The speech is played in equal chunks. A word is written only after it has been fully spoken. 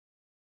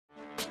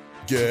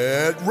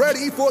Get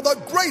ready for the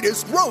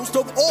greatest roast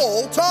of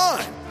all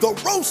time, the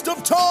Roast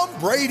of Tom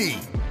Brady,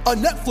 a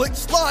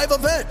Netflix live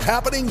event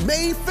happening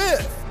May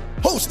 5th.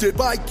 Hosted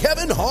by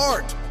Kevin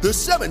Hart, the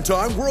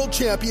 7-time world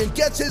champion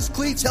gets his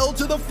cleats held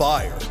to the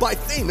fire by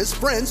famous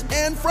friends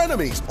and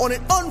frenemies on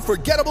an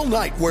unforgettable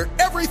night where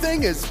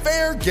everything is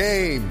fair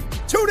game.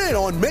 Tune in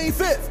on May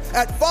 5th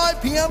at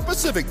 5 p.m.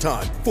 Pacific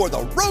time for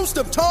the Roast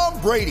of Tom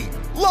Brady,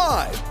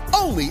 live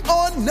only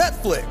on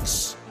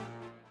Netflix.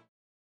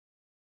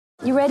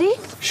 You ready?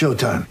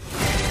 Showtime.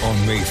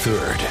 On May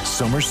 3rd,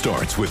 summer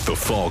starts with The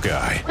Fall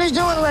Guy. Let's do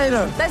it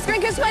later. Let's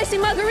drink a spicy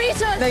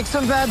margarita. Make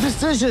some bad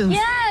decisions.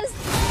 Yes!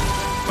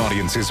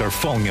 Audiences are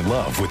falling in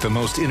love with the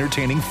most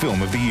entertaining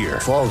film of the year.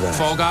 Fall Guy.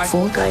 Fall Guy?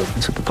 Fall guy.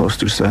 That's what the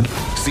poster said.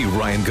 See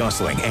Ryan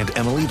Gosling and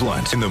Emily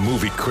Blunt in the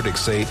movie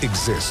critics say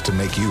exists to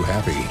make you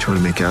happy. Trying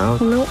to make it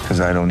out? Nope. Because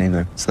I don't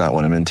either. It's not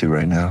what I'm into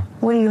right now.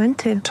 What are you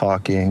into?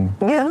 Talking.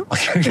 Yeah.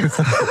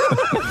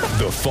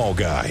 The Fall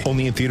Guy.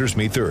 Only in theaters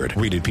May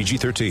 3rd. Rated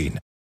PG-13.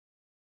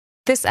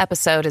 This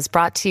episode is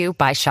brought to you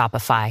by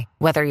Shopify.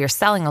 Whether you're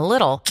selling a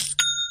little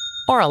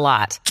or a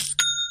lot,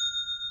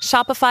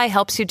 Shopify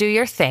helps you do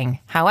your thing,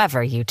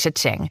 however you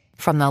cha-ching.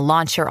 From the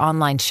launch your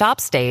online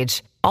shop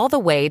stage, all the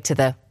way to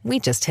the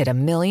we just hit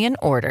 1 million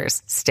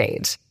orders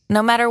stage.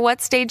 No matter what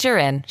stage you're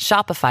in,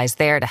 Shopify's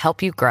there to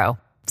help you grow.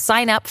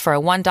 Sign up for a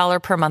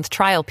 $1 per month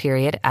trial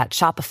period at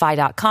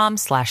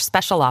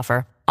shopify.com/special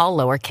offer, all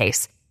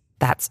lowercase.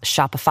 That's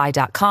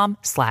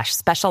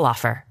shopify.com/special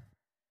offer.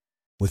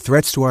 With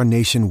threats to our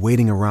nation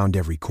waiting around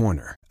every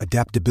corner,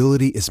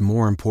 adaptability is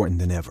more important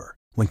than ever.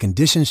 When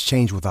conditions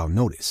change without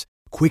notice,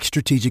 quick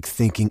strategic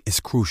thinking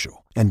is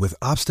crucial. And with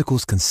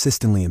obstacles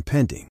consistently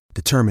impending,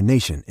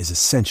 determination is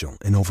essential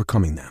in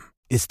overcoming them.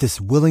 It's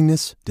this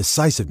willingness,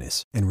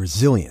 decisiveness, and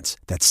resilience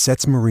that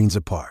sets Marines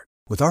apart.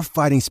 With our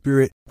fighting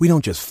spirit, we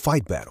don't just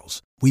fight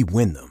battles, we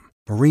win them.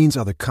 Marines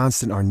are the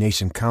constant our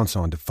nation counts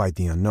on to fight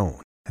the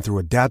unknown. And through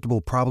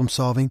adaptable problem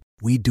solving,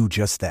 we do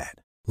just that.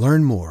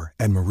 Learn more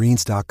at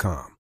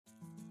marines.com.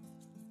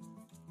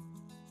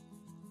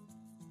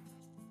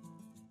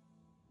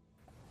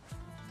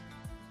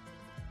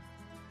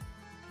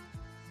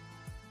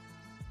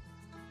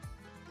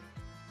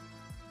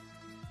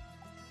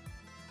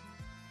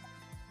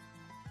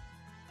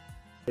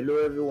 Hello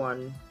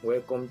everyone,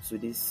 welcome to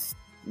this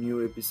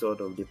new episode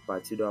of the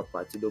Partido a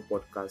Partido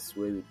podcast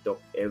where we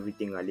talk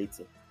everything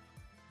Atleti.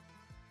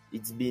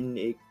 It's been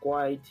a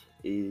quiet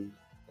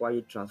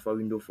transfer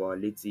window for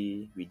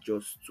Atleti with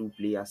just 2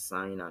 players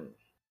signed and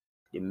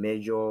the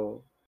major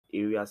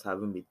areas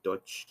haven't been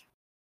touched.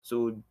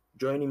 So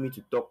joining me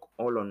to talk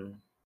all on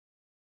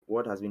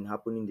what has been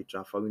happening in the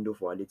transfer window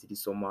for Atleti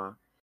this summer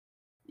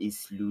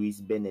is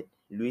Luis Bennett.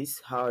 Luis,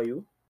 how are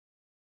you?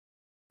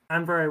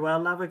 I'm very well,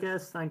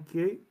 Navigas. Thank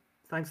you.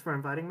 Thanks for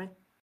inviting me.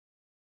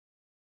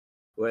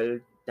 Well,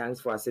 thanks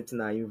for accepting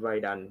our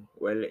invite. And,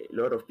 well, a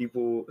lot of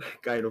people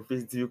kind of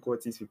face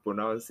difficulties with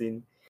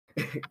pronouncing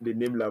the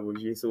name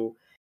Lavoisier. So,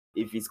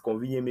 if it's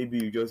convenient, maybe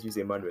you just use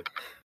Emmanuel.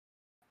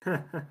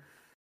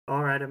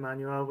 All right,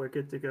 Emmanuel, we're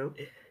good to go.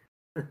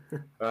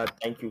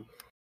 Thank you.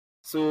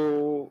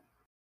 So,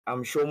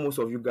 I'm sure most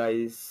of you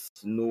guys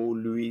know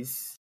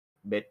Luis,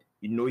 but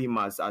you know him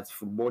as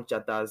Football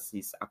Chatters,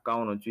 his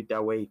account on Twitter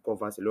where he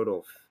covers a lot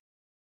of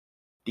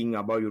things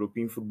about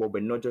European football,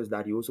 but not just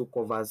that, he also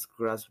covers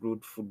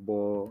grassroots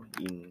football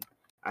in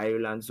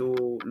Ireland.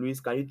 So,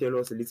 Luis, can you tell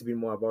us a little bit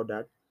more about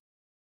that?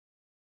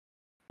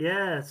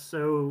 Yeah,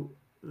 so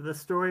the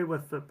story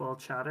with Football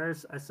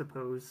Chatters, I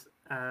suppose,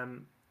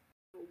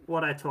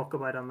 what I talk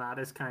about on that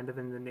is kind of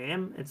in the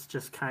name. It's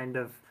just kind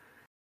of,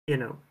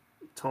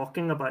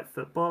 talking about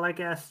football, I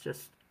guess,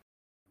 just,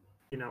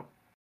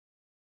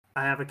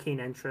 I have a keen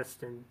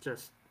interest in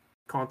just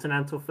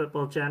continental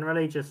football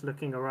generally, just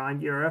looking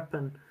around Europe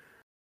and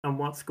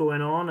what's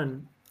going on,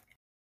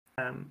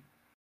 and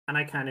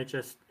I kind of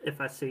just, if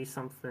I see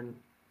something,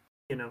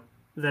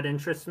 that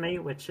interests me,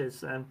 which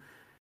is,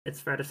 it's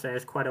fair to say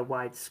is quite a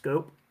wide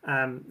scope,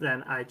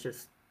 then I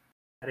just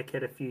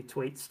dedicate a few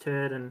tweets to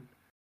it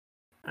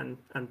and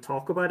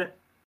talk about it.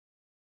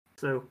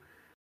 So,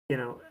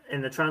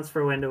 in the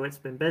transfer window, it's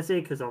been busy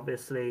because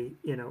obviously,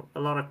 a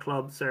lot of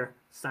clubs are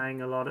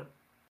signing a lot of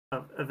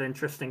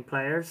interesting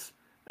players.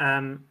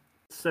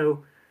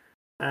 So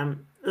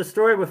the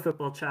story with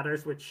Football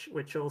Chatters,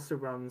 which also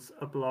runs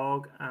a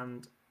blog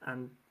and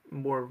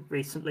more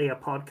recently a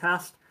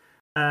podcast,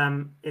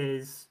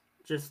 is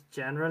just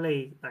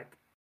generally like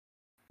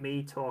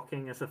me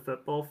talking as a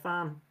football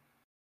fan,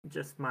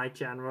 just my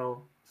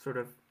general sort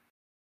of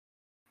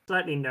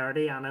slightly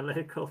nerdy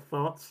analytical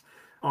thoughts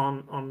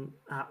on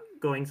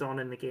goings on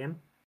in the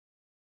game.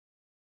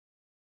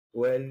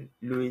 Well,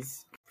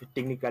 Luis,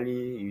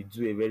 technically you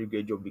do a very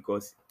great job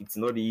because it's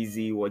not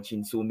easy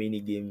watching so many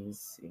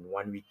games in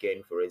one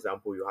weekend. For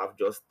example, you have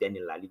just 10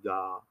 in La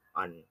Liga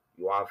and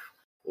you have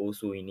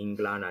also in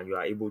England and you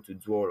are able to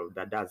do all of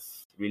that.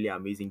 That's really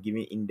amazing,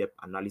 giving in-depth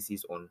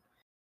analysis on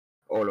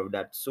all of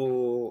that.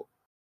 So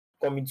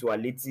coming to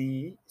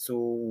Atleti, so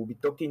we'll be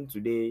talking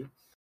today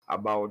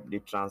about the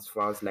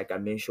transfers, like I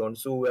mentioned.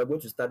 So we are going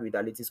to start with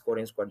Aliti's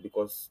current squad,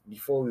 because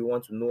before we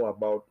want to know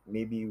about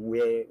maybe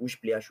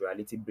which player should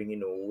Aliti bring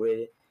in, or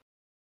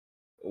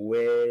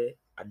where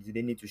do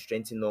they need to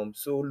strengthen them.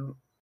 So,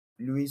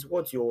 Luis,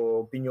 what's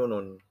your opinion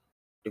on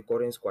the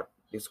current squad,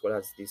 the squad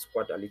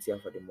Aliti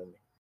have at the moment?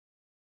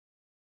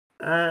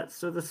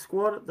 So the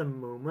squad at the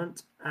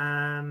moment,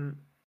 I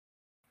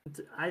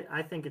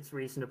think it's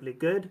reasonably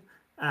good.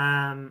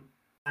 I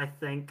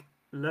think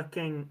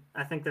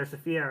there's a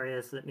few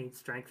areas that need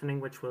strengthening,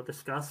 which we'll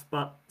discuss,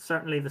 but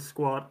certainly the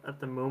squad at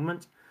the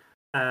moment,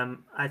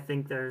 I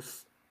think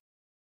there's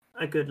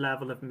a good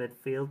level of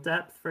midfield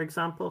depth, for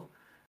example.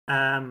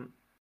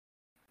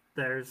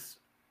 There's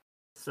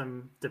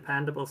some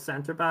dependable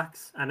centre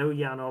backs. I know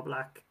Jan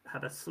Oblak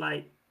had a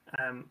slight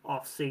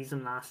off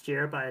season last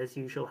year by his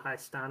usual high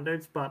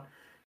standards, but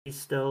he's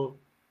still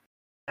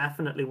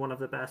definitely one of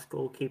the best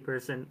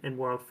goalkeepers in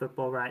world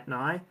football right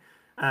now.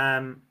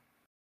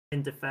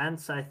 In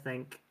defence, I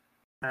think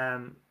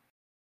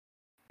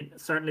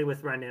certainly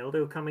with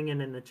Reinildo coming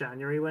in the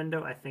January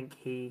window, I think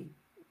he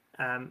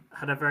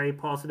had a very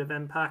positive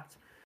impact.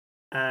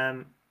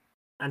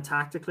 And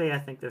tactically, I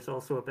think there's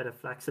also a bit of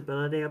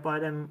flexibility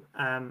about him,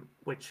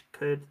 which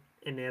could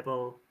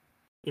enable,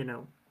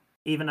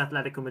 even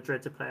Atletico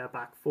Madrid to play a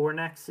back four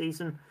next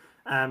season,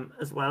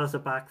 as well as a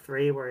back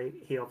three, where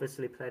he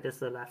obviously played as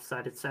the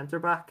left-sided centre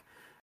back.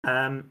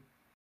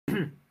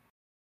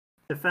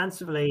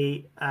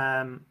 Defensively,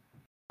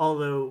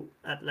 although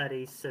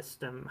Atleti's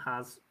system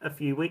has a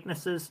few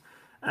weaknesses,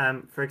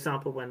 for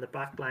example, when the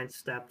back line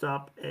stepped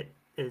up, it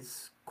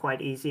is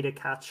quite easy to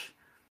catch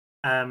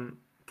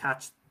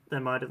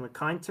them out in the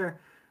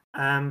counter.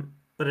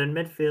 But in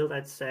midfield,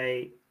 I'd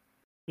say,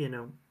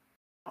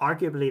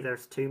 arguably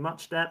there's too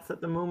much depth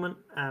at the moment,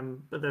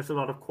 but there's a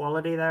lot of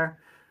quality there.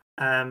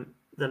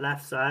 The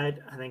left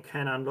side, I think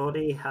Kenan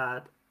Lodi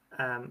had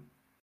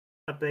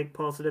a big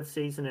positive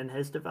season in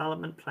his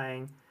development,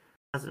 playing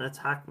as an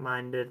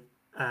attack-minded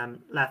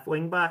left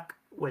wing back,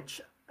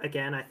 which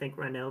again I think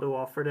Reinildo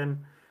offered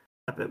him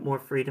a bit more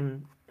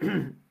freedom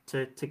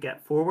to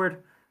get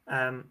forward.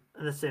 And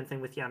the same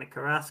thing with Yannick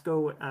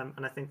Carrasco,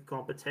 and I think the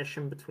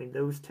competition between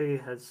those two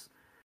has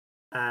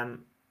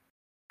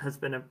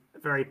been a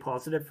very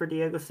positive for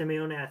Diego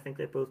Simeone. I think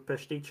they both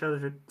pushed each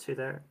other to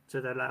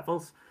their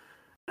levels.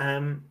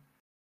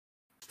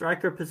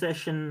 Striker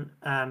position,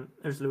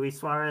 there's Luis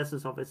Suarez,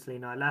 who's obviously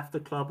now left the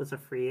club as a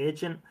free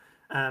agent.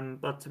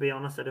 But to be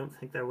honest, I don't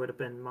think there would have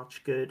been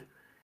much good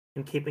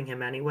in keeping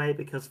him anyway,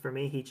 because for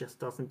me, he just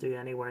doesn't do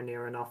anywhere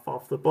near enough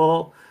off the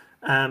ball.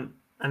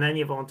 And then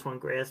you have Antoine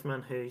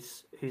Griezmann,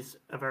 who's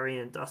a very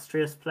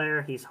industrious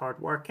player. He's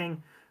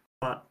hardworking,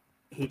 but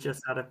he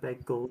just had a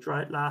big goal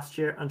drought last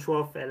year. And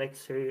Joao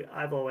Felix, who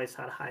I've always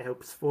had high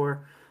hopes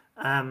for,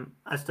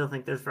 I still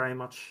think there's very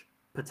much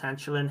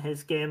potential in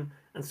his game.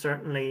 And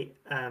certainly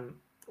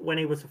when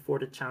he was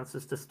afforded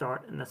chances to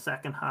start in the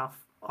second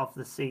half of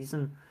the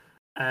season,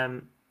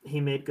 he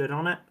made good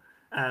on it.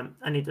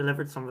 And he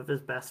delivered some of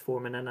his best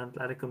form in an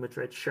Atletico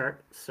Madrid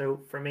shirt. So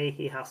for me,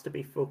 he has to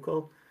be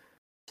focal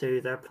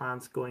to their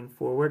plans going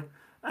forward.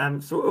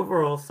 So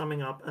overall,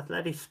 summing up,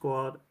 Atleti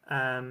squad,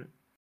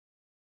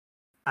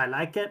 I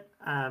like it.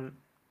 I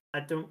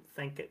don't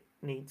think it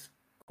needs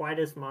quite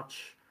as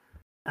much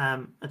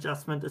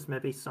adjustment as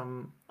maybe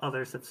some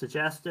others have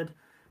suggested.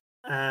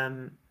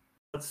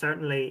 But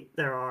certainly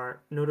there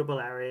are notable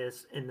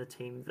areas in the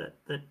team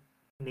that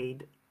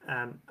need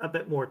a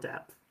bit more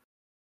depth.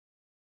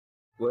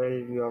 Well,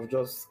 you have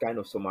just kind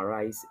of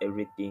summarized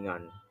everything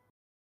and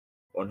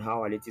on how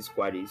Atleti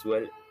squad is.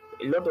 Well,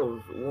 a lot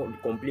of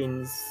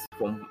complaints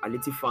from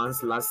Atleti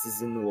fans last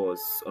season was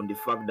on the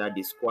fact that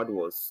the squad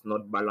was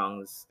not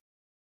balanced,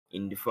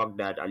 in the fact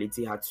that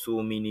Atleti had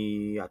so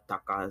many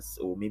attackers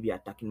or maybe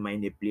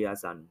attacking-minded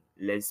players and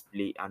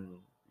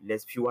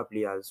fewer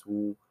players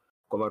who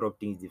cover up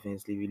things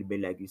defensively. But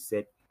like you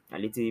said,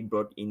 Atleti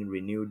brought in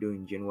Reinildo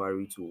in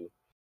January to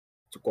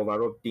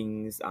cover up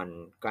things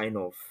and kind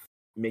of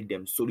make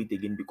them solid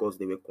again, because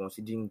they were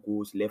conceding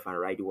goals left and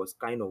right. It was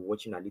kind of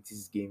watching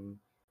Atleti's game,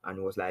 and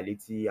it was like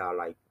Atleti are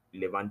like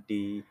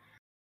Levante.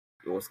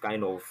 It was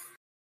kind of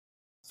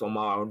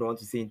somehow, I don't want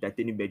to say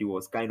entertaining, but it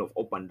was kind of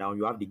up and down.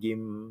 You have the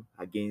game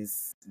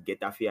against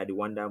Getafe at the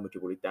Wanda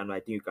Metropolitano. I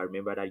think you can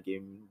remember that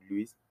game,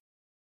 Luis.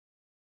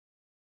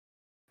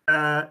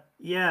 I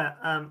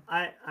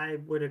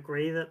would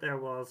agree that there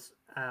was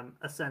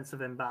a sense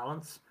of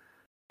imbalance.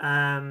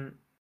 In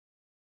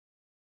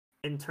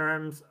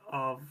terms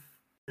of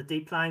the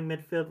deep-lying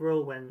midfield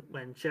role,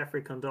 when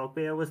Jeffrey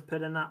Kondogbia was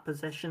put in that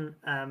position,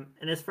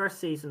 in his first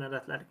season at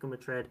Atletico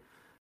Madrid,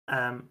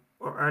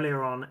 or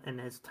earlier on in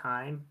his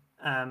time,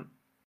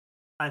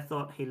 I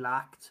thought he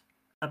lacked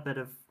a bit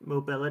of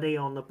mobility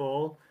on the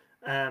ball,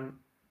 and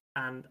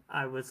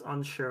I was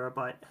unsure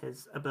about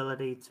his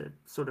ability to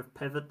sort of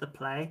pivot the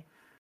play.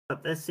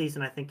 But this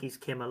season, I think he's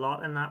came a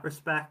lot in that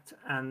respect,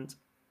 and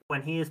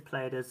when he has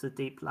played as a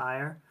deep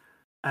lier,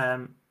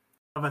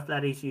 of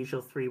Atleti's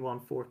usual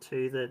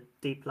 3-1-4-2, the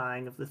deep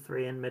lying of the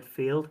three in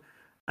midfield,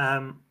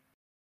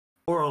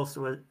 or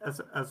also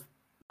as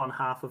one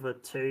half of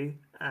it too.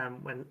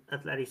 When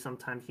Atleti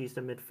sometimes used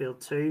a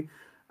midfield too,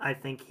 I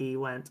think he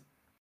went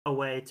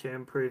away to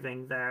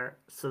improving their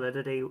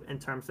solidity in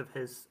terms of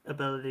his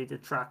ability to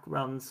track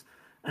runs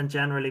and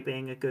generally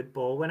being a good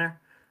ball winner.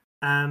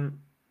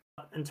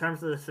 In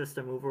terms of the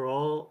system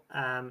overall,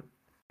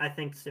 I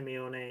think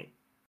Simeone,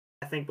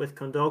 I think with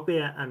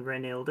Kondogbia and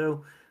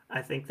Reinildo,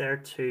 I think they're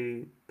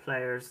two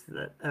players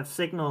that have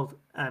signalled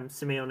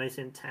Simeone's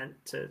intent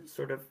to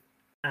sort of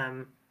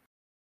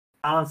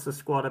balance the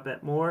squad a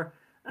bit more.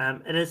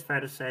 It is fair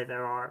to say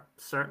there are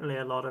certainly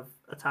a lot of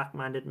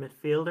attack-minded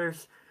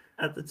midfielders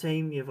at the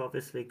team. You've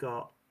obviously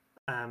got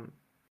Thomas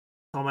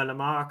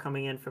Lemar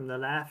coming in from the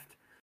left.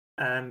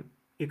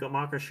 You've got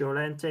Marcos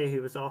Llorente,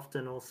 who was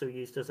often also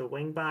used as a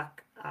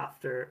wing-back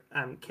after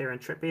Kieran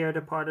Trippier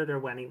departed or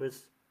when he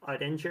was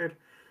out injured.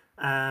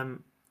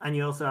 And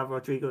you also have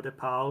Rodrigo de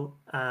Paul,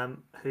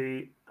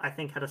 who I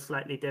think had a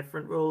slightly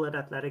different role at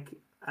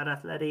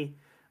Atleti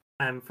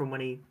from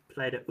when he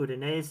played at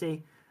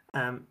Udinese.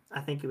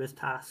 I think he was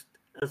tasked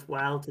as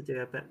well to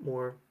do a bit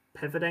more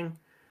pivoting,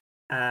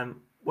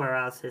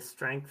 whereas his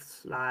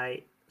strengths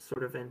lie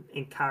sort of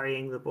in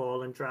carrying the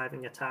ball and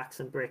driving attacks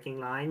and breaking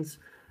lines.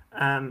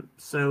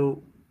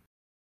 So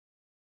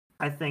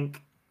I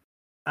think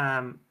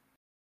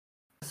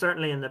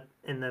certainly in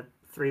the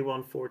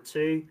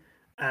 3-1-4-2,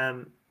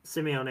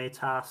 Simeone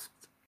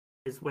tasked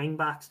his wing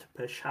backs to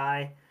push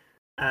high,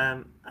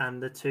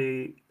 and the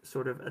two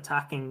sort of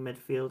attacking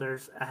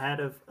midfielders ahead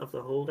of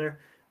the holder.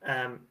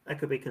 It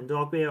could be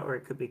Kondogbia or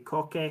it could be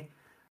Koke,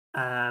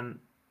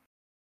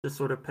 to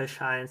sort of push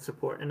high and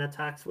support in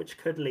attacks, which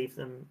could leave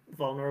them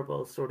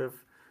vulnerable sort of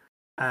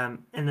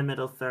in the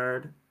middle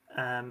third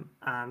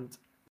and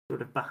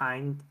sort of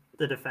behind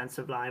the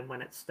defensive line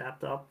when it's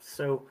stepped up.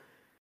 So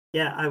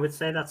yeah, I would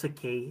say that's a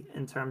key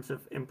in terms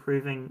of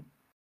improving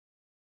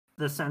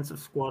the sense of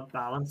squad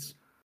balance.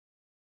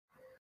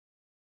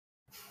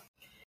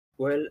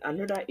 Well,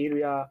 another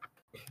area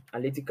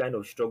Atleti kind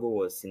of struggle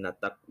was in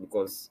attack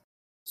because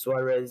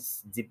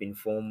Suarez deep in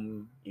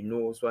form.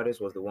 Suarez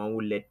was the one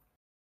who led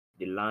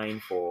the line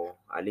for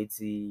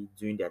Atleti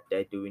during their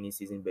title winning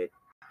season, but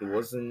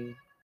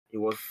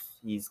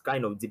he's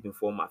kind of deep in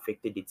form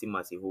affected the team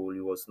as a whole.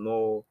 He was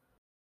no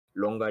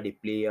longer the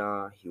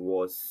player he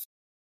was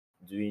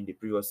during the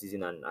previous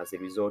season, and as a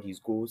result his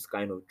goals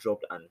kind of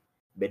dropped.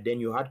 But then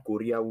you had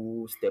Korea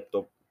who stepped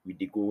up with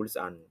the goals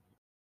and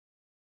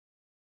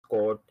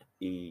scored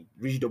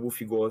reached double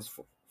figures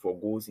for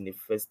goals in the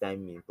first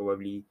time in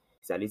probably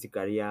his Atleti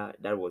career.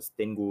 That was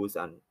 10 goals,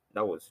 and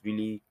that was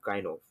really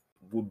kind of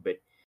good. But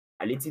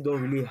Atleti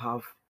don't really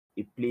have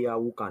a player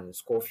who can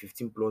score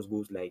 15 plus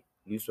goals like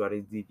Luis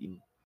Suarez did in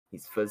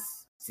his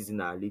first season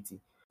at Atleti,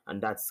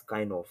 and that's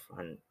kind of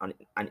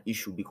an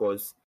issue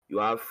because you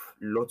have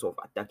lots of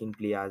attacking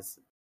players,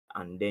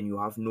 and then you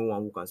have no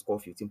one who can score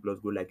 15 plus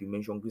goals. Like you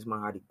mentioned,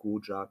 Griezmann had a goal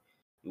drought.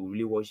 You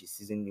really watch his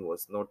season, it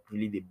was not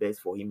really the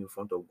best for him in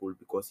front of goal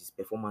because his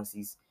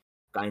performances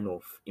kind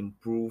of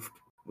improved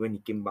when he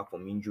came back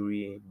from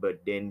injury,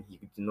 but then he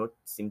did not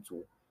seem to.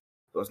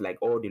 It was like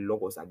all the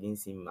luck was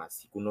against him as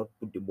he could not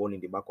put the ball in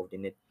the back of the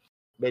net.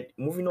 But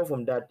moving on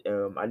from that,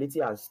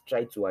 Atleti has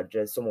tried to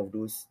address some of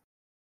those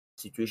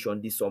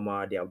situations this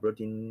summer. They have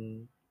brought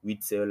in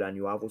Witsel, and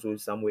you have also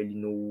Samuel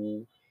Lino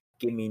who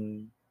came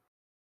in,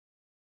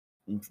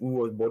 who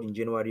was bought in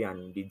January,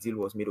 and the deal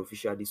was made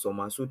official this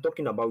summer. So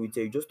talking about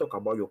Witsel, you just talk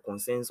about your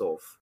concerns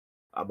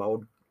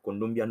about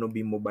Kondogbia not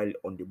being mobile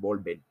on the ball,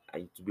 but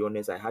to be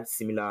honest, I had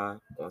similar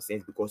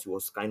concerns because he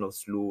was kind of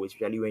slow,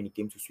 especially when it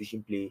came to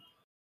switching play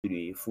to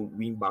the full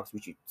wing backs,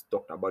 which you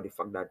talked about the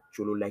fact that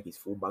Cholo liked his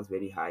full backs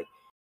very high.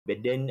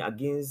 But then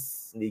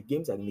against the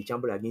games like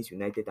Nichamble against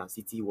United and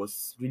City, he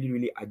was really,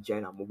 really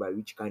agile and mobile,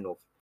 which kind of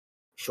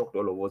shocked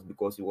all of us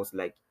because it was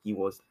like he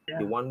was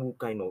the one who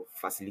kind of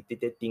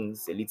facilitated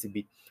things a little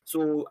bit.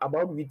 So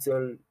about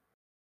Witsel,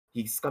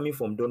 he's coming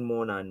from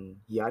Dortmund and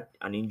he had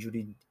an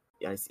injury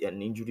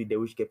there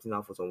which kept him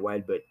out for some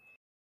while. But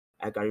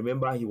I can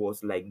remember he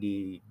was like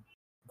the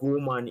goal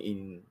man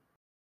in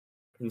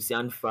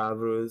Lucien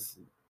Favre's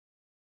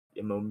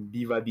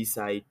BVB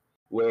side,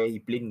 where he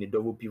played in the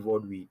double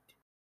pivot with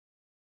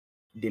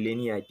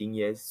Delaney, I think.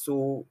 Yes.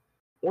 So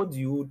what do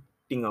you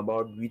think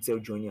about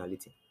Witsel joining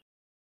Atleti?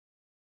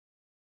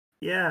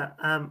 Yeah,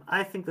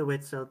 I think the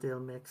Witsel deal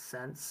makes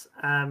sense,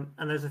 and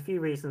there's a few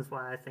reasons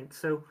why I think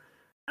so.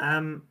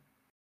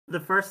 The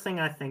first thing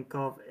I think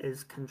of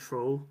is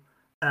control.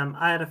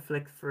 I had a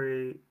flick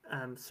through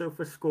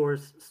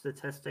SofaScore's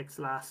statistics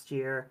last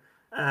year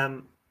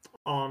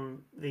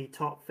on the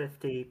top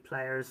 50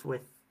 players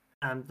with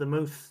the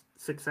most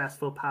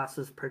successful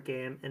passes per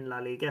game in La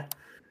Liga,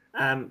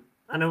 and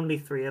only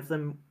 3 of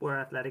them were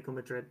Atletico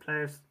Madrid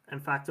players. In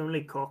fact,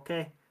 only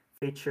Koke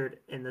featured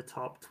in the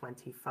top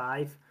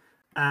 25.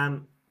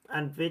 And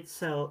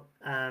Witsel,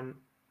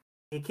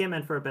 he came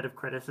in for a bit of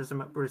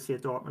criticism at Borussia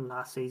Dortmund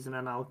last season,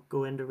 and I'll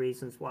go into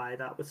reasons why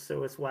that was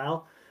so as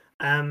well.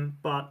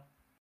 But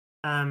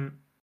I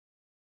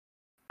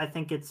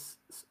think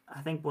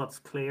what's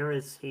clear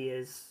is he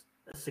is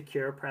a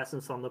secure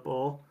presence on the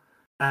ball.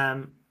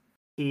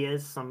 He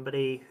is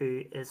somebody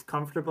who is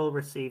comfortable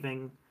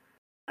receiving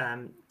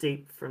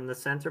deep from the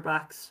centre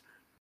backs,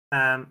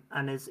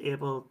 and is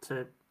able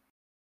to,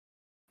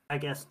 I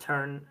guess,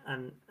 turn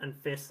and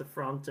face the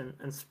front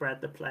and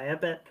spread the play a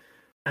bit.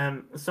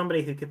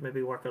 Somebody who could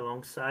maybe work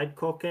alongside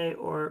Koke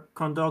or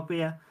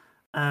Kondogbia.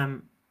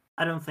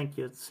 I don't think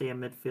you'd see a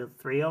midfield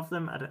three of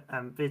them.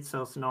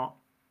 Witzel's not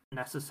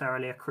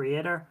necessarily a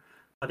creator,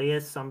 but he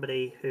is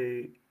somebody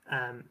who,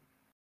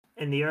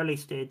 in the early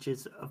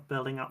stages of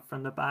building up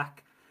from the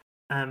back,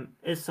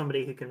 is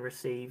somebody who can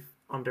receive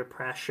under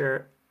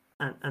pressure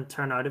and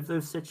turn out of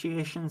those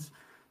situations.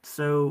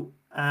 So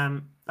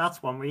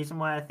that's one reason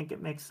why I think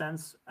it makes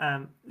sense.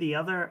 The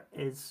other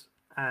is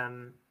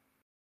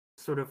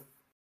sort of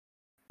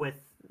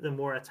with the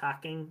more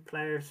attacking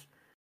players,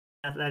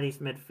 Atleti's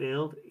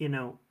midfield.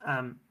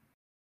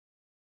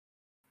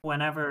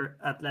 Whenever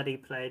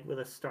Atleti played with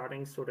a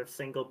starting sort of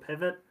single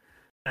pivot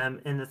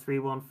in the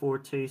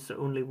 3-1-4-2, so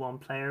only one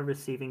player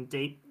receiving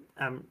deep.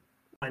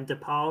 When De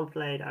Paul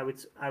played, I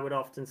would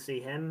often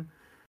see him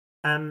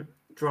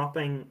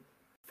dropping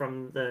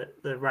from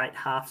the right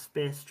half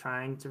space,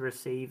 trying to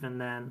receive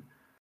and then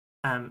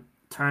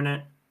turn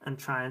it and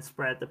try and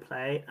spread the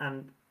play.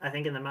 And I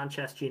think in the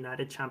Manchester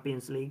United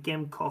Champions League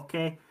game,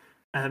 Koke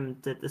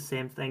did the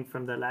same thing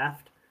from the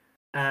left.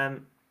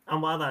 And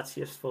while that's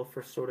useful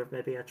for sort of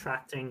maybe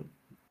attracting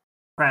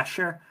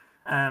pressure,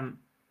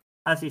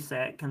 as you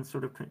say, it can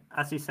sort of,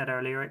 as you said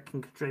earlier, it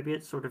can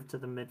contribute sort of to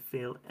the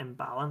midfield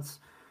imbalance.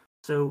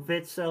 So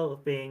Witzel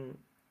being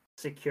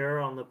secure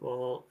on the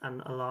ball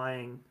and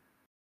allowing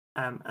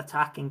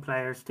attacking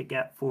players to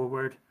get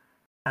forward,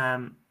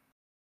 and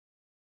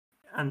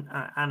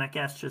I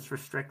guess just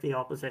restrict the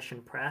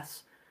opposition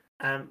press.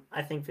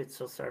 I think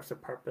Witzel serves a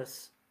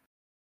purpose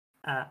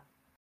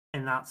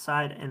in that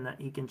side, in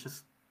that he can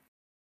just,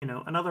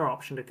 another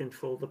option to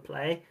control the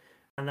play,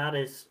 and that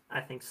is,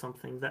 I think,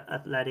 something that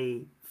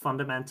Atleti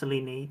fundamentally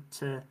need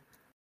to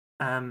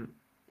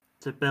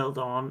build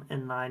on,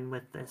 in line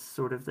with this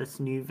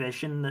new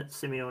vision that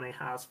Simeone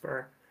has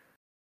for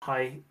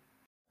how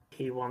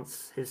he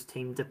wants his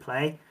team to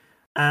play.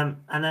 And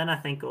then I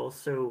think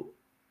also,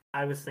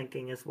 I was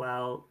thinking as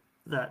well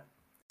that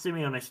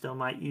Simeone still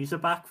might use a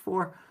back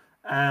four.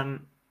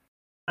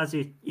 As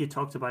you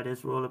talked about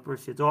his role at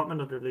Borussia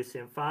Dortmund under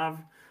Lucien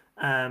Favre,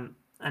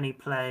 and he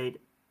played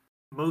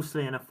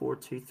mostly in a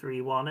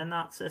 4-2-3-1 in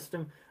that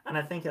system. And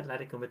I think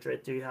Atletico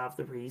Madrid do have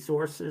the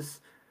resources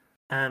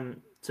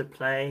to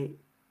play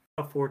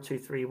a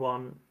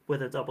 4-2-3-1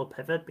 with a double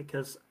pivot,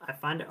 because I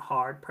find it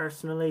hard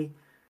personally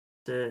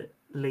to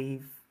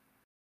leave,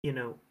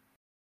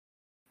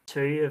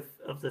 two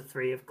of the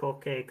three of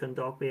Koke,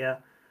 Kondogbia,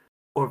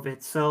 or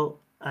Witzel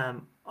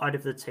out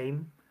of the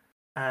team,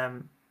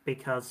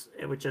 because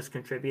it would just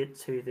contribute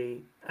to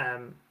the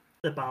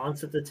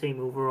balance of the team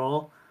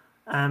overall.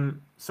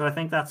 So I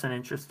think that's an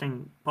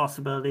interesting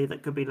possibility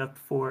that could be looked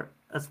for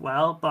as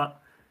well.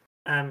 But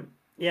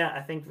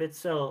I think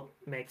Witzel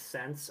makes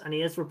sense, and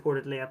he is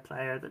reportedly a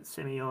player that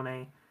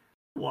Simeone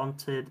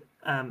wanted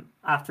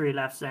after he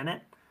left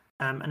Zenit,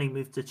 and he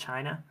moved to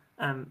China.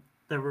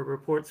 There were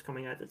reports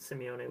coming out that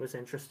Simeone was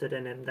interested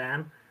in him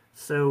then.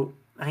 So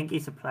I think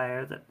he's a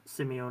player that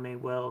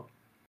Simeone will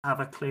have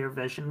a clear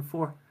vision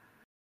for.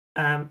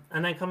 And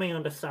then coming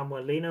on to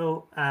Samuel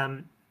Lino,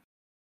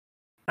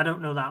 I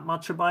don't know that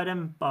much about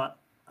him, but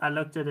I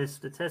looked at his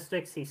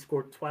statistics. He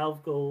scored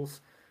 12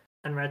 goals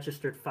and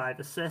registered 5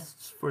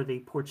 assists for the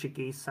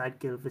Portuguese side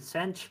Gil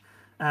Vicente,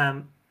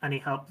 and he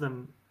helped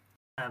them,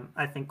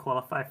 I think,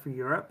 qualify for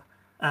Europe.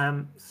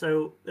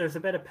 So there's a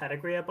bit of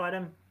pedigree about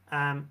him.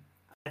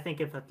 I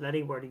think if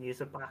Atleti were to use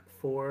a back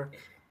four,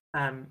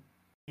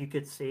 you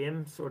could see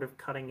him sort of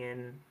cutting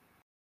in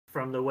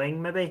from the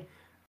wing, maybe.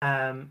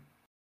 Atleti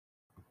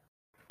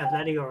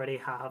already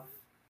have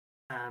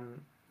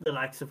the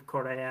likes of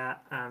Correa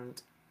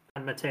and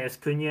Mateus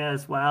Cunha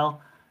as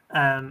well.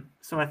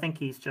 So I think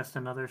he's just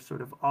another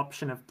sort of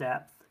option of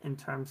depth in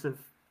terms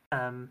of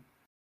a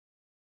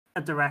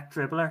direct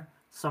dribbler,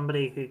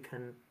 somebody who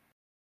can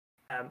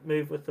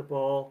move with the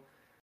ball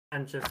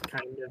and just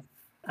kind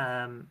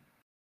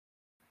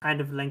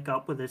of link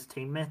up with his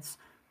teammates.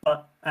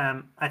 But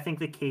I think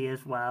the key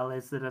as well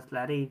is that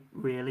Atleti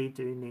really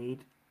do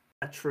need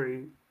a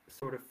true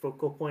sort of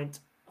focal point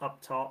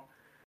up top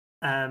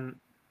as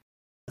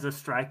a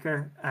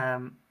striker.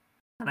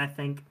 And I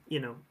think,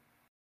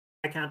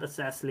 I can't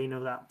assess Lino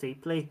that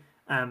deeply.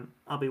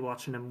 I'll be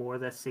watching him more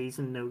this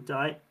season, no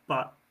doubt.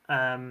 But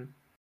I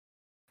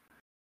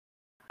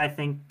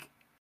think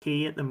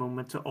key at the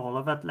moment to all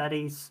of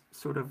Atleti's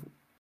sort of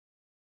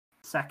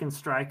second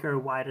striker,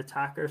 wide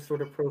attacker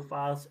sort of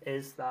profiles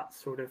is that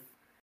sort of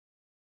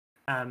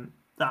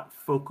that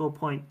focal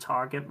point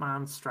target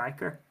man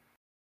striker.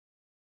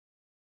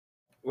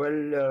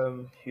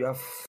 Well, you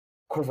have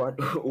covered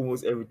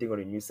almost everything on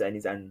the new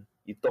signings, and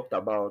you talked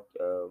about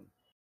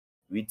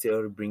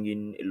Witzel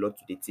bringing a lot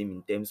to the team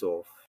in terms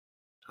of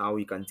how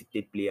he can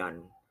dictate play,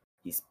 and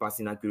his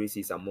passing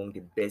accuracy is among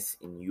the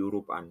best in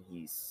Europe, and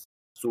he's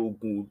so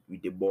good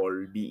with the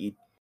ball, be it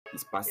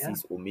his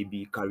passes or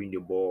maybe carrying the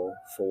ball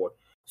forward.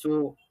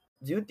 So,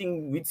 do you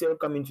think Witzel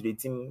coming to the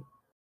team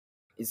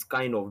is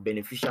kind of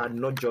beneficial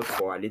not just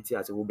for Aleti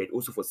as a whole, but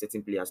also for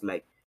certain players?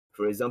 Like,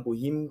 for example,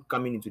 him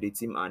coming into the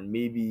team and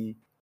maybe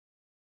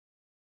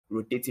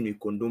rotating with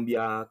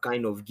Kondombia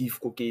kind of give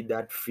Koke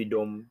that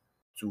freedom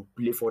to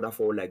play further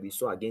forward like we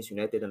saw against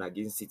United and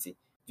against City.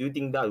 Do you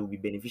think that will be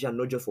beneficial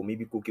not just for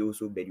maybe Koke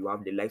also, but you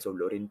have the likes of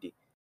Lorente,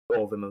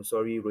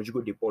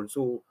 Rodrigo De Paul.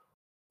 So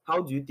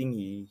how do you think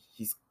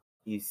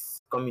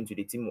he's coming to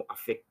the team will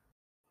affect,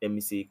 let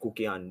me say,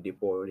 Koke and De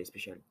Paul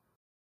especially?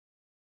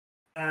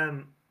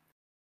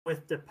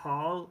 With De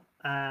Paul,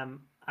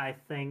 I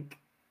think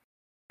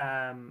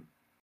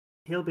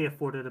he'll be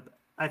afforded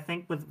I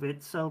think with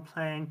Witzel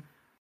playing,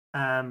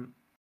 I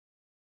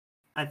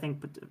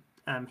think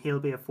he'll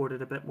be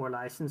afforded a bit more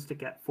license to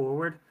get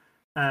forward.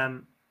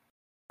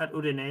 At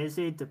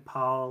Udinese, De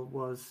Paul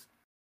was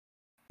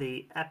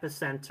the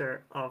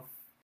epicenter of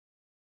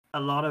a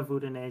lot of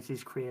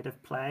Udinese's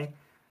creative play.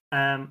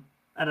 At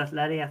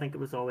Atleti, I think it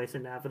was always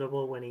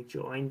inevitable when he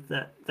joined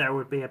that there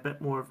would be a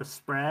bit more of a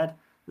spread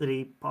that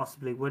he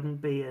possibly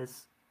wouldn't be,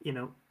 as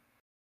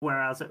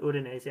whereas at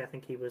Udinese, I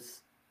think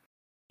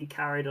he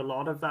carried a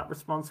lot of that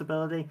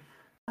responsibility.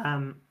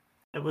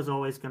 It was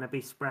always going to be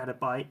spread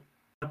about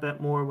a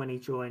bit more when he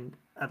joined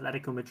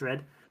Atletico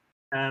Madrid.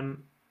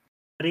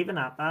 But even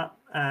at that,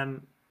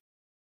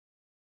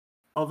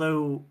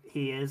 although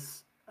he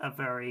is a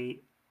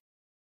very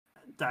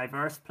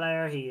diverse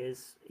player,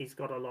 he's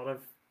got a lot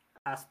of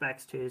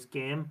aspects to his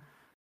game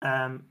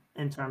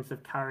in terms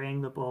of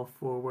carrying the ball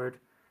forward,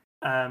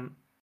 and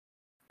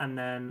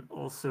then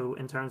also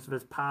in terms of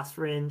his pass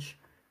range.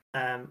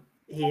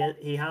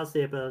 He has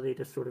the ability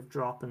to sort of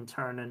drop and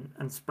turn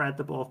and spread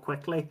the ball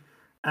quickly.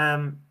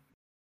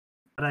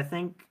 But I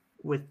think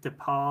with De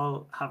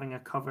Paul having a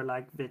cover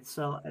like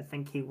Witzel, I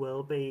think he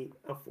will be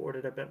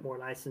afforded a bit more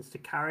license to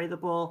carry the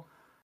ball,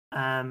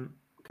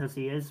 because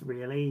he is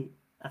really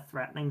a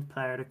threatening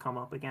player to come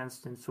up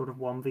against in sort of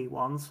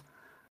 1v1s.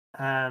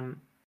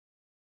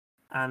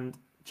 And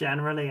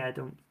generally,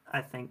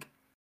 I think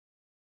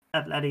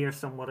Atleti are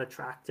somewhat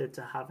attracted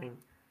to having,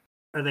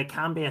 or they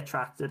can be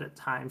attracted at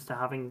times to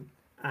having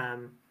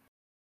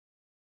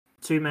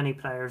too many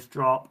players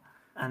drop,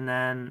 and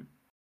then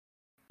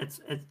it's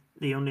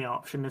the only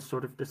option is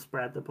sort of to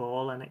spread the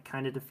ball, and it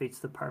kind of defeats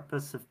the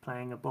purpose of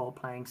playing a ball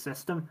playing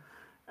system.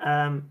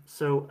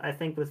 So I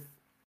think with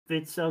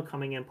Witzel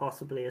coming in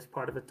possibly as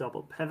part of a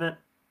double pivot,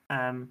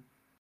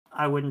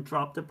 I wouldn't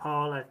drop De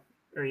Paul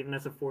or even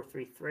as a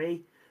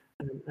 4-3-3.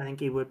 I think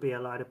he would be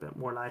allowed a bit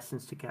more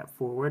license to get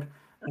forward.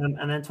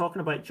 And then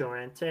talking about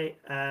Llorente,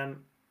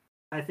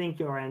 I think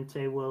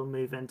Llorente will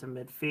move into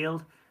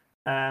midfield.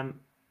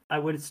 I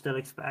would still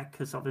expect,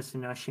 because obviously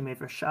now Šime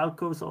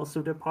Vršálko's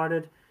also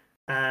departed.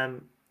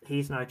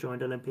 He's now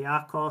joined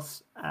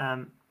Olympiacos.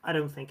 I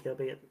don't think he'll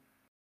be at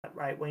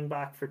right wing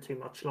back for too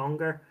much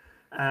longer,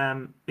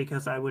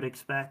 because I would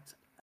expect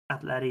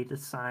Atleti to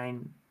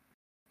sign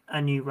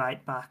a new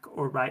right back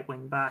or right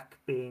wing back,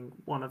 being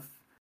one of,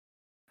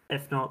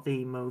 if not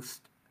the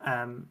most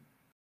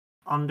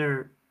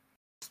under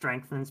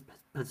strengthened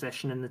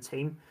position in the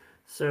team.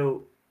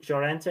 So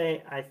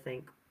Llorente, I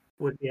think,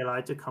 would be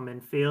allowed to come in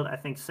field. I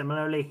think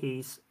similarly,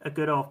 he's a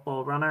good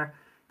off-ball runner.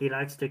 He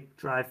likes to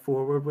drive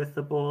forward with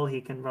the ball.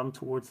 He can run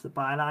towards the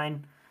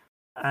byline.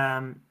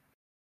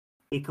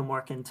 He can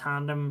work in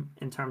tandem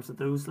in terms of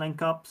those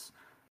link-ups.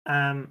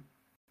 And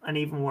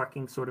even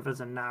working sort of as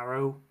a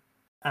narrow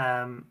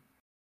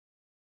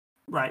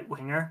right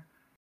winger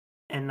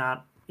in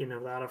that,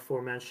 that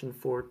aforementioned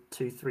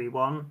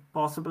 4-2-3-1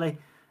 possibly,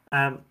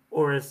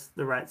 or as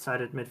the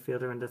right-sided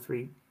midfielder in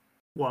the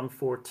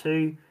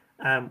 3-1-4-2,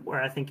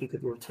 where I think he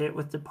could rotate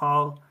with De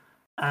Paul.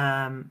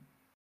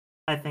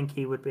 I think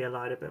he would be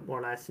allowed a bit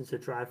more license to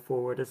drive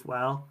forward as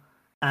well.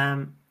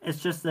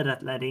 It's just that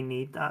Atleti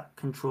need that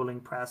controlling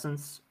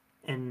presence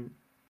in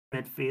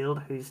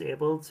midfield who's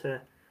able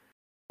to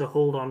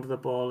hold onto the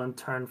ball and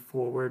turn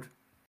forward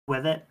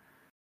with it,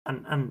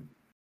 and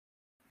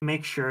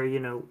make sure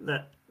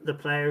that the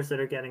players that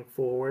are getting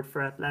forward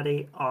for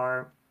Atleti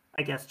are,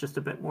 I guess, just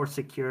a bit more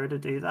secure to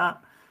do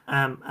that,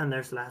 and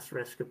there's less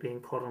risk of being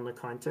caught on the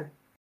counter.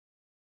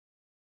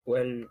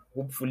 Well,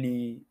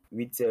 hopefully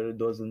Witzel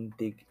doesn't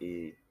take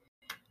a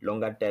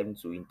longer time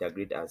to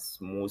integrate as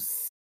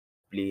most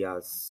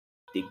players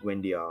take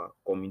when they are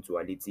coming to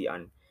Atleti.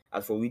 And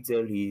as for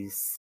Witzel,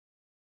 he's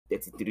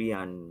 33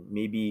 and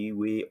maybe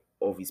way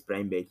off his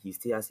prime, but he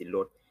still has a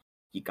lot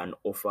he can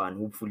offer, and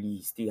hopefully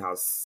he still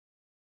has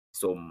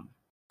some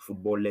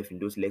football left in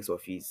those legs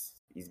of his.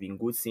 It's been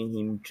good seeing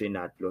him train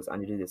at Los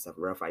Angeles de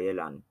Rafael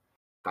and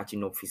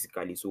catching up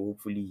physically. So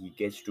hopefully he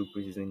gets through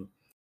preseason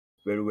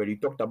very well. You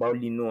talked about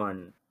Lino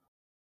and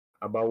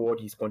about what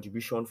his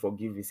contribution for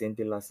Gil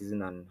Vicente last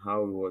season and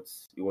how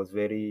it was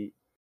very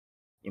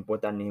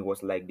important. He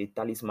was like the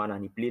talisman,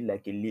 and he played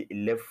like a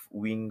left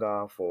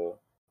winger for.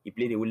 He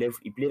played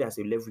as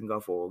a left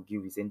winger for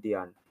Gil Vicente,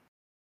 and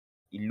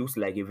He looks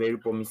like a very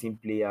promising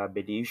player,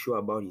 but the issue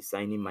about his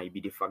signing might be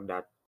the fact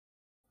that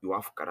you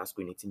have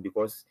Carrasco in the team,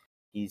 because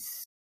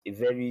he's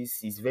very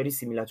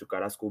similar to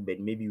Carrasco, but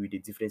maybe with the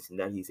difference in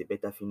that he's a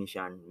better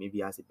finisher and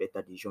maybe has a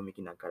better decision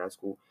making than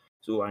Carrasco.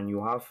 So, and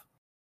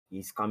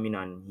he's coming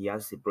and he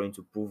has a point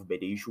to prove, but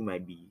the issue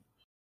might be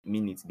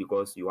minutes,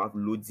 because you have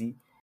Lodi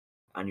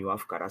and you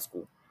have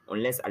Carrasco.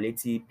 Unless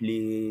Aleti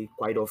play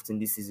quite often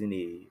this season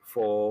a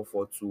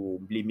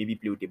 4-4-2, maybe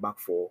play with a back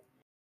four,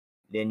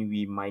 then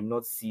we might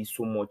not see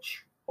so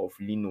much of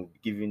Lino,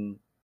 given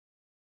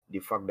the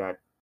fact that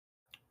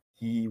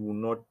he will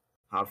not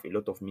have a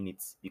lot of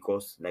minutes,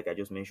 because, like I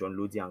just mentioned,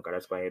 Lodi and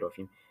Carrasco ahead of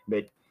him.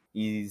 But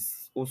he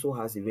also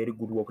has a very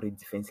good work rate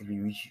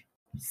defensively, which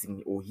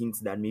hints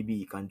that maybe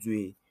he can do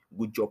a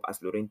good job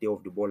as Llorente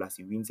of the ball, as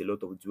he wins a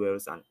lot of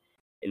duels and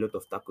a lot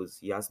of tackles.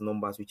 He has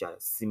numbers which are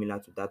similar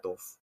to that of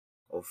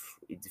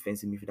a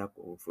defensive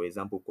midfielder, for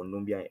example,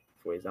 Colombia,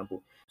 for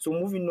example. So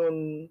moving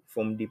on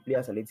from the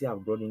players Aleti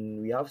have brought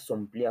in, we have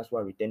some players who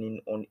are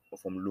returning on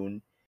from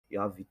loan. You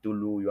have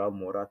Vitolo, you have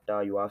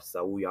Morata, you have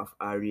Saul, you have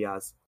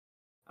Arias,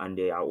 and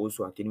there are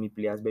also academy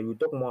players. But we'll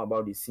talk more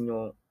about those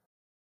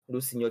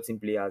senior team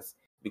players,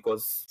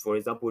 because, for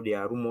example, there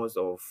are rumors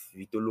of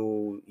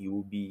Vitolo, he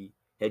will be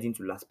heading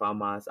to Las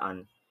Palmas,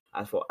 and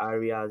as for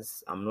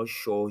Arias, I'm not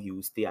sure he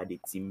will stay at the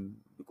team,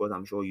 because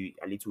I'm sure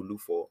Aleti will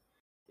look for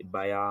a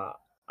buyer,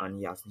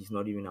 and he's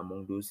not even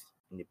among those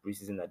in the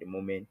preseason at the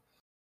moment.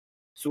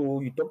 So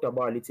you talked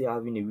about Aleti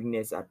having a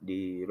weakness at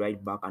the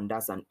right back, and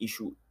that's an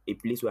issue, a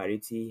place where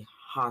Aleti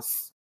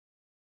has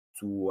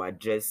to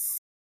address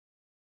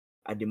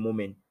at the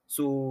moment.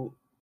 So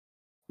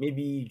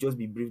maybe just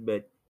be brief,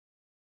 but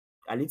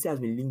Aleti has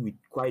been linked with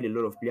quite a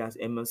lot of players.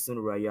 Emerson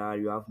Royal,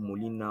 you have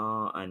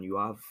Molina, and you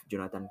have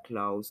Jonathan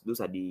Klaus. Those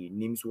are the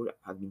names who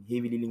have been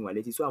heavily linked with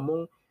Aleti. So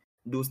among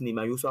those names,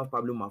 and you also have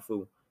Pablo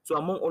Maffeo. So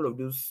among all of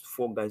those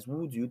four guys,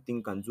 who do you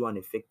think can do an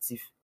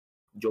effective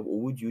job, or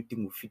who do you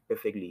think will fit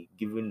perfectly,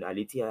 given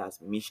Aleti has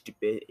missed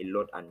a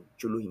lot and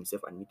Cholo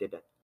himself admitted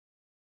that?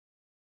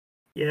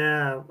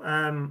 Yeah,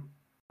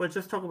 we'll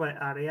just talk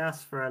about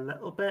Arias for a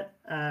little bit.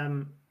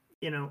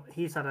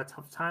 He's had a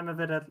tough time of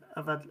it at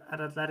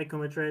Atletico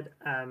Madrid.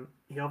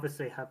 He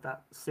obviously had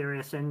that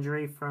serious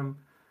injury from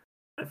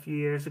a few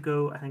years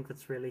ago. I think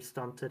that's really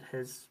stunted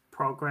his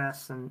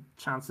progress and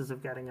chances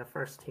of getting a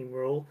first team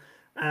role.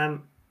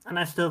 And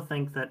I still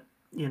think that,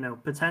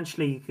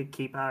 potentially you could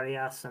keep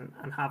Arias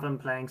and have him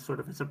playing sort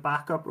of as a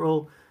backup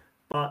role.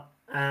 But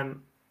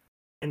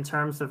in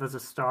terms of as a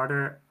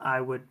starter,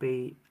 I would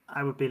be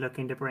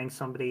looking to bring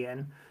somebody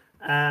in.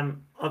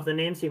 Of the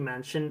names you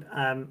mentioned,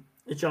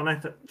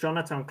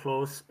 Jonathan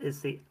Klaus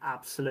is the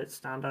absolute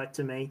standout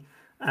to me.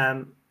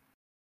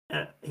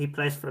 He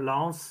plays for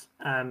Lens,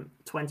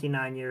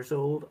 29 years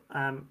old,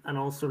 and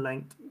also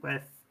linked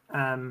with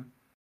the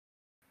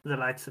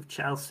likes of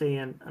Chelsea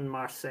and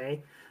Marseille.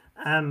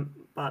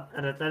 But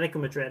at Atletico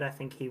Madrid, I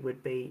think he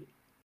would be.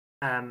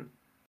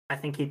 I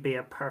think he'd be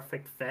a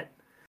perfect fit.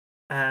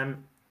 A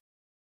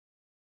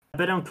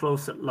bit on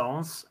Close at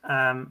Lens.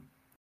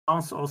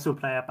 Lens also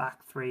play a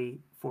back three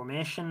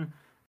formation.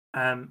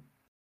 A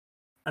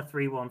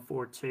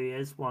 3-1-4-2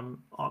 is one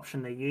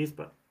option they use,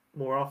 but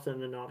more often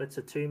than not, it's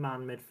a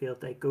two-man midfield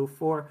they go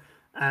for.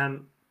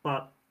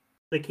 But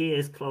the key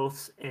is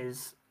Close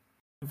is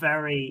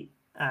very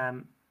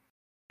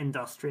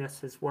industrious.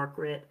 His work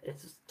rate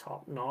is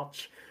top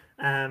notch.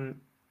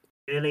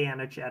 Really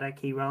energetic.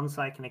 He runs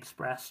like an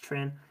express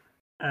train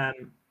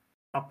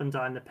up and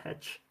down the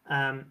pitch.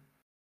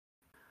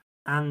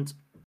 And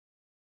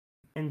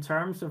in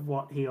terms of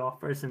what he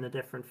offers in the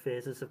different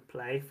phases of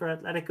play for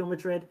Atletico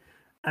Madrid,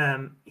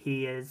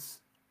 he is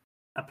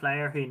a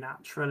player who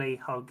naturally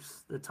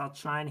hugs the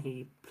touchline.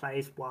 He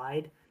plays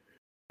wide,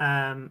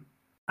 and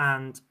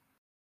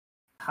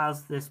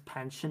has this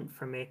penchant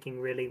for making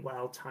really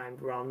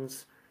well-timed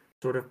runs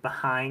sort of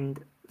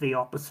behind the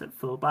opposite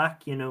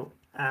fullback.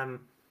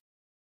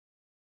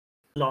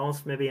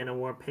 Lens maybe in a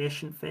more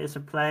patient phase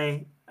of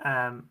play,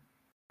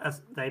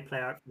 as they play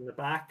out from the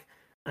back.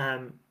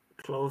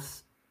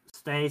 Close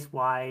stays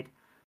wide,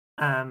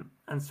 and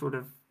sort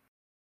of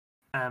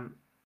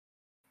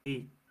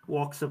he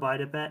walks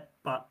about a bit,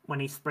 but when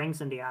he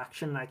springs into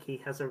action, like, he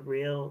has a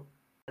real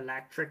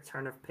electric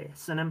turn of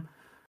pace in him,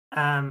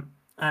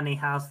 and he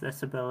has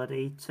this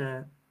ability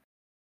to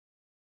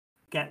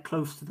get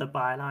close to the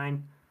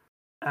byline,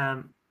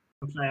 and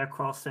play a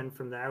cross in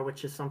from there,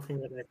 which is something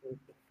that I think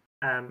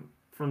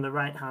from the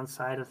right hand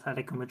side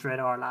Atletico Madrid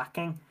are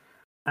lacking.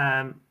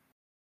 That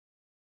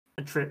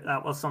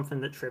was something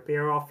that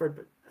Trippier offered,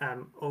 but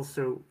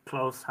also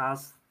Klose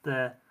has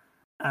the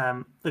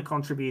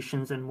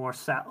contributions in more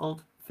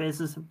settled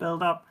phases of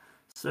build up.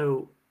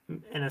 So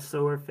in a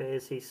slower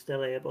phase, he's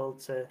still able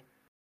to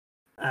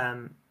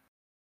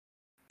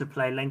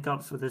play link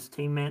ups with his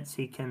teammates.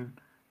 He can,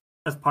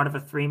 as part of a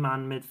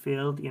three-man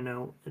midfield,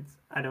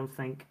 I don't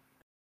think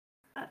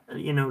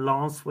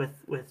Lens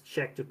with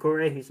Cheikh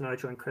Doucouré, who's now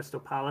joined Crystal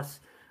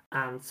Palace,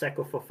 and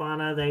Seko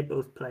Fofana, they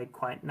both played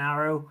quite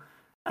narrow.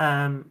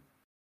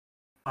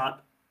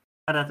 But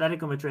at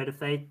Atletico Madrid, if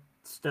they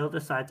still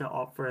decide to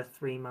opt for a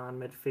 3-man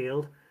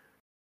midfield,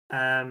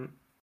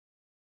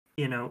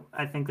 you know,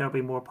 I think there'll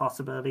be more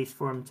possibilities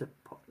for him to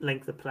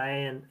link the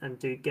play and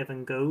do give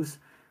and goes.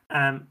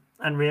 And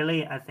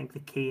really, I think the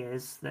key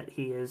is that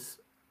he is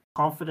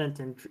confident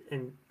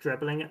in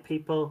dribbling at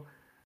people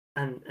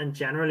and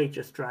generally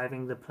just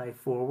driving the play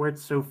forward.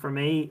 So for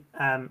me,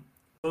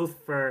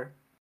 both for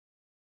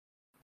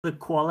the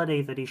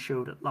quality that he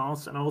showed at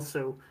Lens and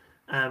also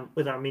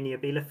with Arminia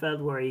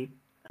Bielefeld, where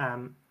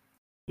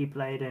he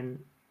played in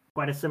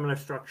quite a similar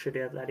structure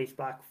to Atleti's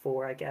back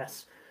four, I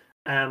guess,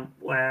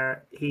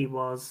 where he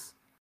was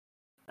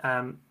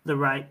the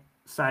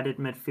right-sided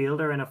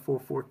midfielder in a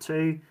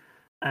 4-4-2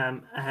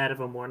 ahead of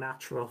a more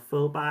natural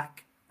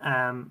fullback.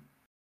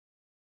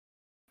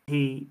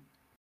 He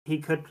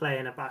could play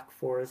in a back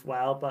four as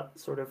well, but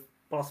sort of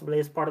possibly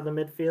as part of the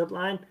midfield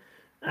line.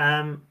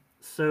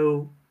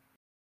 So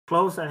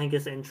Klose, I think,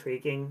 is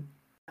intriguing.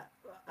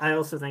 I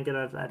also think at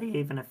Atleti,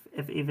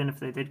 even if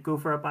they did go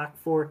for a back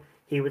four,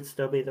 he would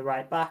still be the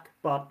right back.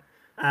 But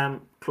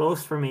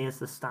Klose for me is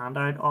the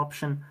standout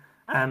option.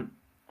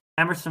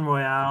 Emerson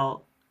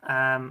Royale,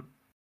 I'm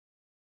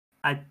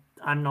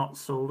not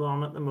sold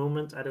on at the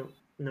moment. I don't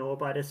know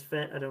about his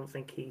fit.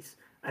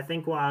 I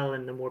think while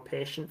in the more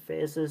patient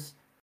phases,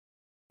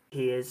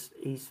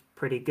 he's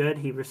pretty good.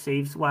 He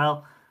receives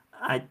well.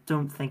 I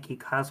don't think he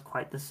has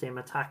quite the same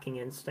attacking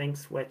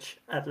instincts, which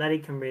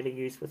Atleti can really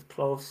use with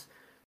Klose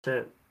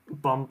to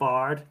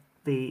bombard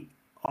the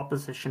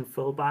opposition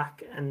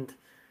fullback and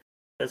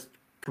just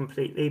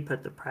completely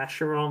put the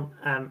pressure on.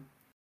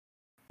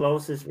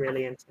 Klose is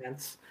really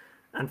intense,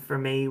 and for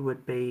me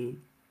would be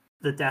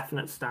the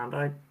definite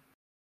standout.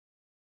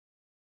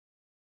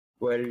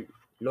 Well,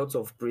 lots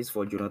of praise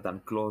for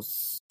Jonathan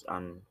Klose,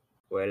 and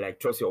well, I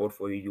trust your word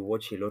for you. You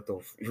watch a lot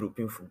of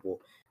European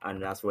football,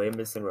 and as for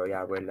Emerson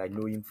Royale, well, I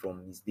know him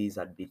from his days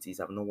at Betis.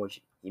 I've not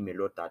watched him a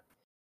lot at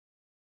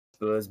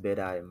Spurs, but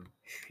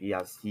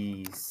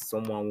he's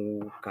someone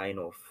who kind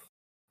of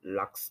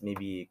lacks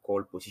maybe a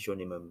call position.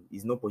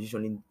 He's not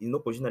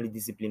positionally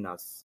disciplined,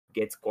 as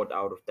gets caught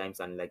out of times,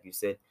 and like you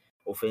said,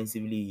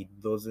 offensively he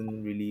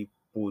doesn't really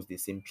pose the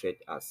same threat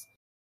as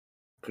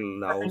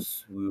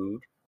Klaus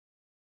would.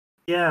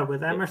 Yeah,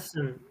 with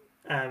Emerson,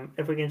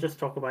 if we can just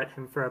talk about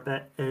him for a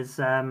bit, is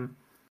I've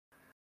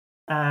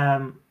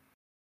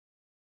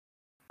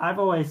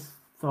always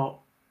thought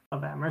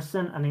of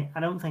Emerson, and I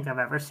don't think I've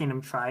ever seen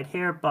him tried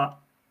here, but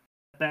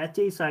at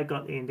Betis I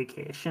got the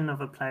indication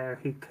of a player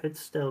who could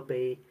still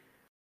be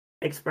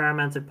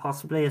experimented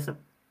possibly as a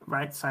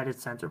right-sided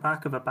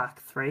centre-back of a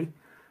back three,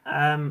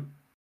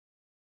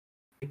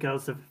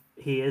 because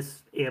he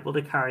is able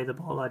to carry the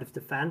ball out of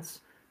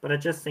defence, but I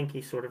just think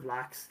he sort of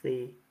lacks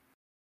the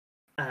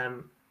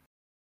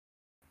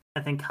I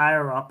think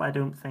higher up, I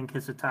don't think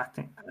his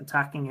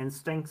attacking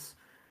instincts,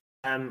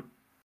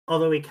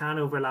 although he can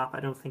overlap,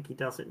 I don't think he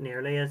does it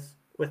nearly as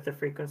with the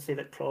frequency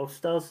that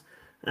Klose does.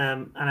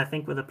 And I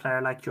think with a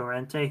player like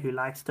Llorente, who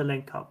likes to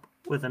link up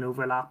with an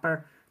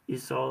overlapper, you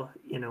saw,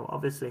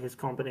 obviously his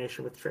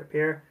combination with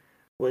Trippier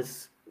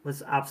was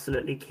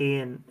absolutely key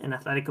in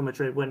Atletico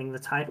Madrid winning the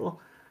title.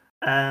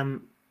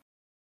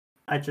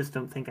 I just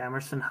don't think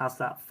Emerson has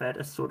that fit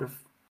as sort of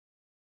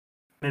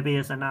maybe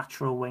as a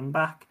natural wing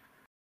back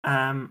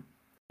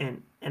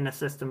in a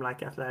system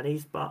like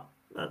Atleti's, but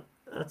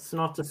that's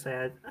not to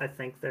say I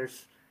think there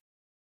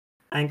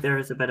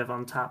is a bit of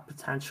untapped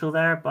potential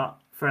there, but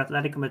for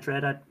Atletico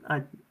Madrid,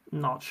 I'm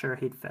not sure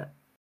he'd fit.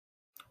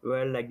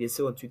 Well, like they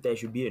say on Twitter, it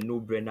should be a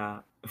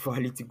no-brainer for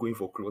Atleti going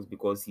for Klose,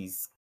 because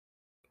he's,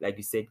 like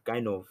you said,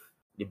 kind of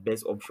the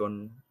best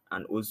option,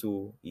 and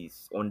also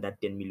is under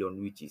 10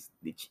 million, which is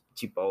the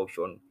cheaper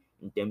option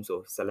in terms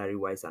of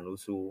salary-wise, and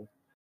also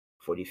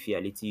for the fee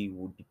Atleti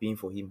would be paying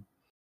for him.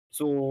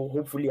 So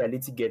hopefully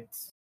Atleti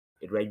gets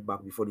it right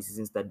back before the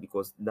season starts,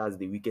 because that's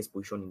the weakest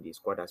position in the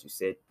squad, as you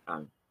said.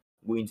 And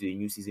going into the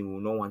new season, we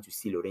will not want to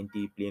see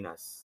Llorente playing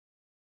as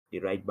the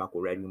right back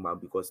or right wing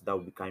back, because that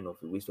would be kind of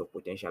a waste of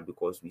potential,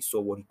 because we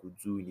saw what he could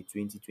do in the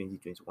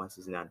 2020-21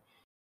 season, and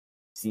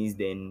since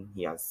then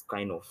he has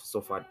kind of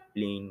suffered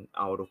playing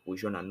out of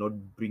position and not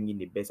bringing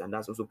the best, and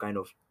that's also kind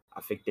of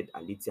affected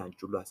Atleti and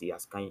Cholo, as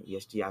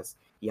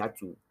he had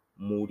to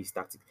mold his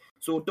tactics.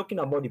 So talking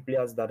about the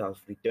players that have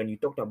returned, you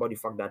talked about the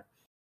fact that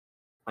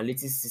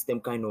Atleti's system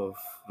kind of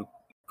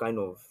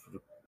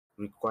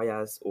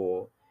requires,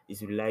 or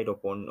is relied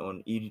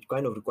upon it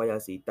kind of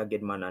requires a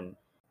target man, and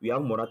we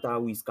have Morata,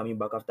 who is coming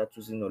back after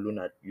 2 seasons alone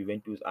at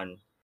Juventus, and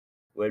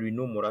well, we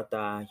know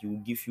Morata, he will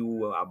give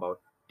you about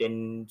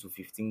 10 to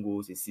 15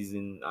 goals a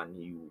season,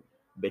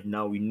 but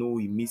now we know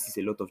he misses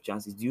a lot of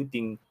chances. Do you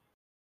think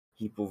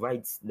he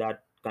provides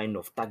that kind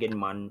of target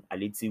man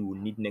Atleti will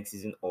need next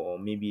season, or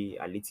maybe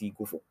Atleti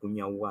go for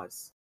Cunha, who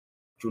has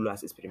Cholo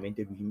has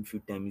experimented with him a few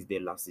times there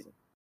last season?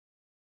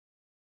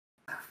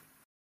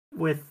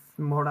 With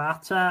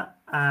Morata,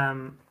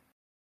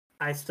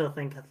 I still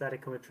think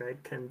Atletico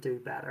Madrid can do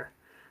better.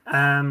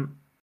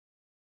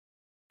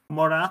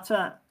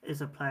 Morata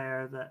is a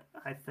player that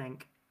I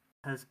think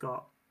has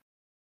got.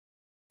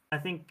 I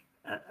think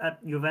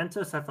at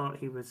Juventus, I thought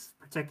he was,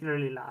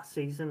 particularly last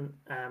season,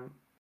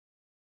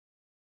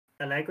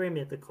 Allegri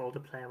made the call to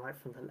play him out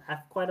from the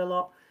left quite a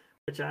lot,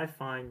 which I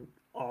find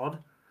odd.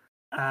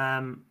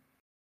 And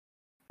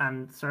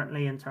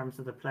certainly in terms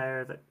of the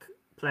players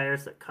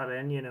that cut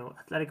in,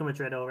 Atletico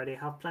Madrid already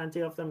have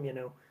plenty of them,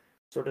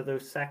 sort of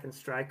those second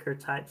striker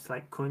types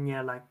like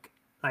Cunha,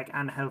 like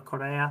Angel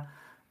Correa,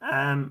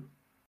 and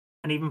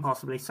even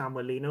possibly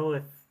Samuel Lino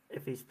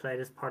if he's played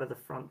as part of the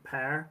front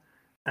pair.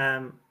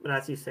 But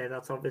as you say,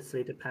 that's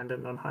obviously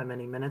dependent on how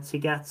many minutes he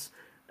gets.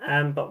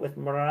 But with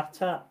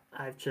Morata,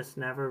 I've just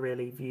never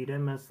really viewed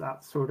him as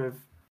that sort of,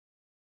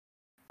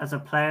 as a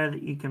player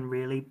that you can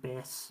really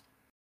base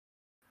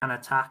an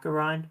attack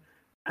around.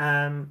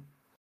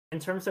 In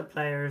terms of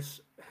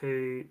players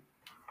who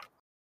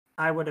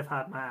I would have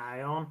had my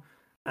eye on,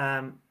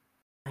 I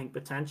think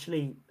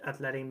potentially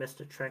Atleti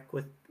missed a trick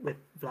with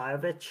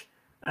Vlahovic,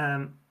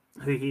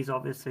 who he's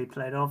obviously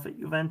played off at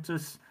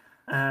Juventus.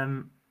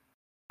 And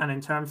in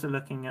terms of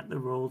looking at the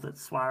role that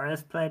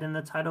Suarez played in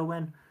the title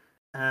win,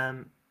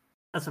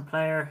 as a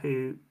player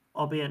who,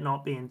 albeit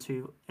not being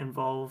too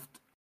involved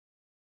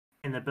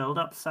in the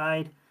build-up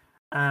side,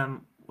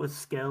 was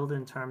skilled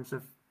in terms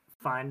of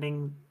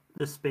finding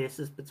the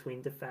spaces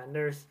between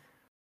defenders,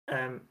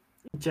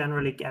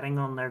 generally getting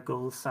on their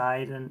goal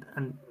side and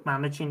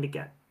managing to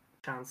get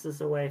chances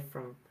away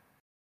from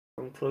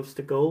close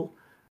to goal.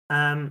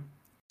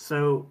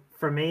 So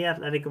for me,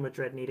 Atletico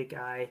Madrid need a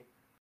guy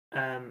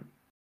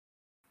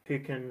who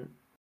can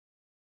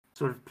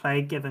sort of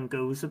play give and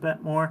goes a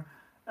bit more,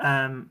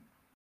 and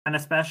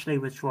especially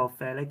with Joao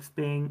Felix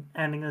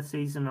ending the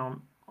season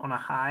on a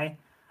high,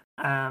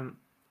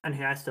 and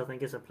who I still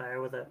think is a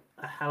player with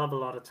a hell of a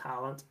lot of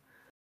talent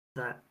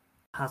that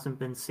hasn't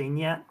been seen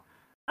yet.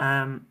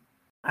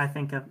 I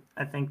think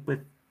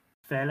with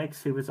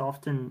Felix, who was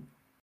often,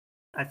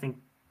 I think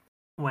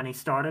when he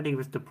started, he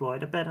was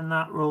deployed a bit in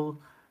that role,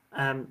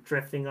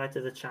 drifting out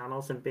to the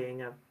channels and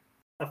being a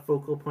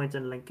focal point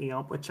and linking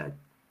up, which I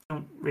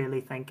don't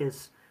really think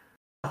is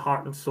the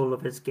heart and soul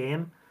of his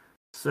game.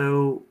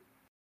 So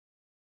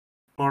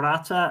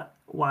Morata,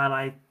 while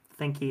I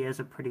think he is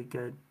a pretty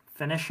good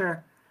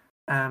finisher,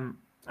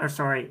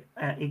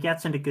 he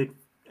gets into good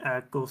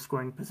goal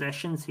scoring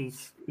positions. He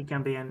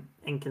can be an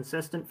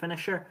inconsistent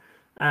finisher.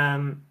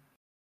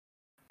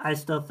 I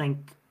still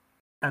think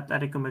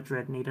Atletico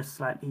Madrid need a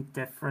slightly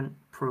different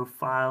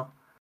profile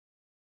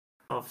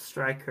of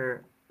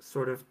striker,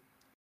 sort of,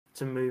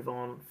 to move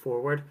on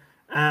forward.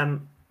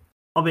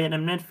 Albeit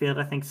in midfield,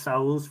 I think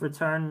Saul's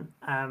return,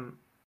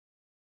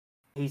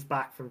 he's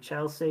back from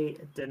Chelsea.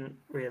 It didn't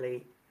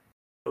really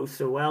go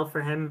so well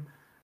for him.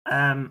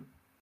 And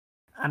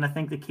I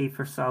think the key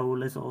for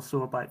Saul is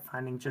also about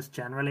finding just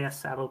generally a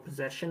settled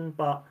position.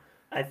 But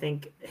I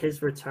think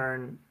his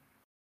return,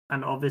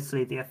 and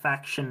obviously the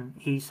affection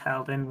he's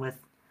held in with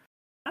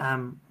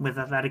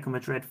Atletico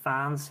Madrid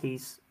fans,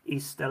 he's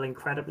still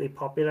incredibly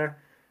popular.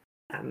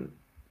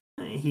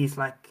 He's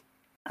like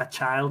a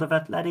child of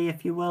Atleti,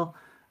 if you will.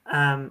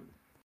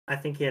 I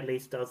think he at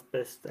least does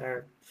boost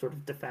their sort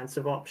of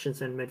defensive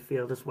options in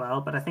midfield as well.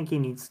 But I think he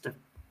needs to,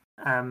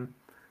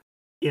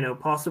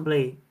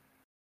 possibly,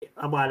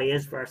 while he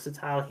is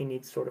versatile, he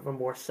needs sort of a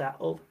more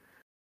settled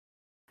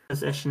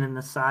position in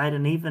the side.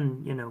 And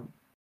even,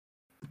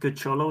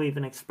 Guccolo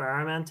even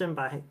experimenting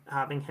by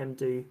having him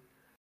do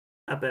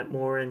a bit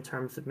more in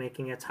terms of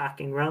making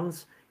attacking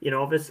runs.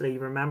 Obviously,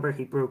 remember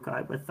he broke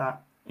out with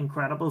that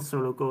incredible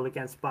solo goal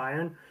against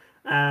Bayern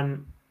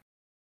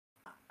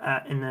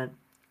in the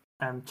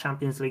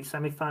Champions League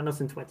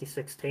semi-finals in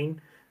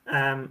 2016.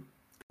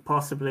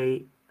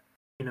 Possibly,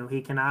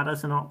 he can add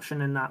as an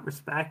option in that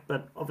respect,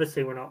 but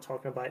obviously we're not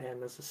talking about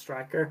him as a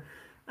striker.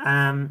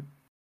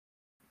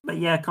 But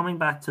yeah, coming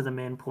back to the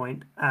main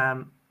point,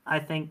 I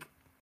think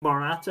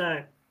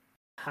Morata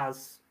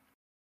has,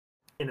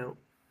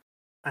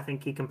 I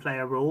think he can play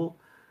a role,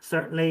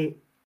 certainly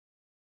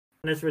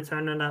in his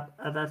return at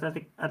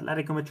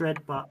Atletico Madrid,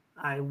 but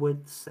I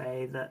would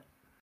say that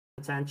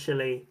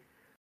potentially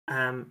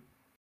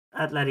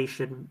Atleti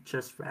shouldn't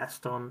just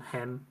rest on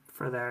him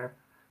for their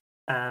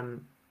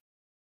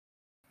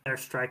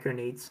striker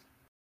needs.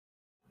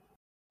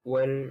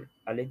 Well,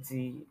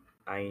 Atleti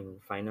are in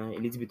a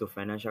little bit of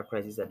financial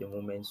crisis at the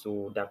moment,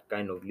 so that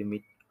kind of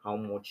limit how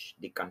much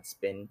they can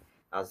spend.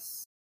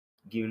 As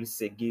Gil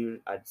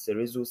at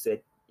Cerezo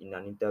said in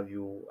an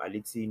interview,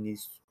 Atleti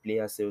needs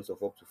player sales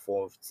of up to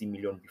 40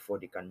 million before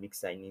they can make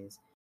signings.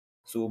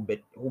 So, but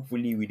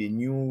hopefully with the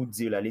new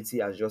deal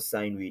Atleti has just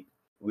signed with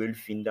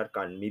Wilfin, that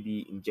can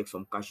maybe inject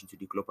some cash into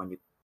the club, and the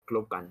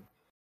club can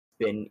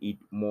spend it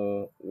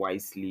more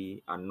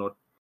wisely and not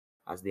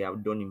as they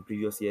have done in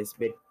previous years.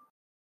 But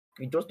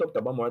we just talked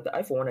about Morata.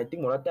 I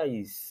think Morata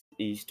is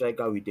a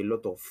striker with a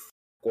lot of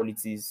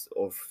qualities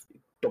of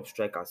top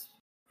strikers.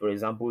 For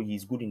example,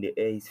 he's good in the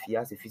air, he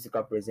has a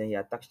physical presence, he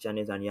attacks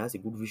channels, and he has a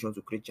good vision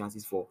to create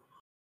chances for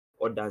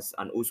others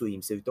and also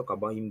himself. We talk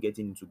about him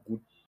getting into good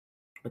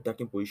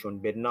attacking position,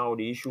 but now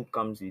the issue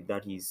comes with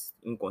that he's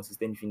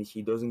inconsistent finish.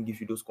 He doesn't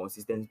give you those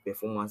consistent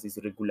performances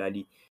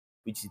regularly.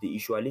 which is the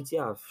issue. Atleti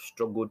have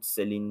struggled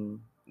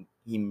selling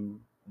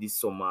him this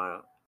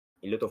summer.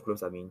 A lot of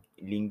clubs have been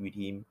linked with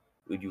him,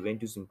 with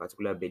Juventus in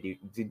particular, but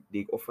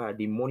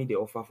the money they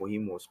offer for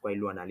him was quite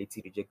low, and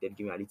Atleti rejected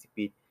him. Atleti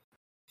paid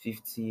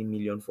 50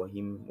 million for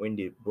him when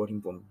they brought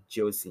him from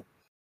Chelsea.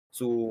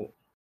 So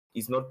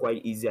it's not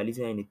quite easy. Atleti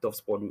are in a tough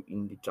spot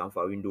in the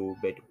transfer window,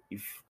 but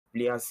if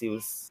there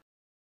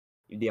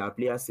are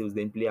player sales,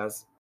 then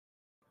players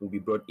will be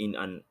brought in.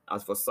 And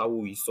as for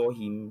Saul, we saw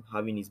him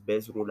having his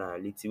best role at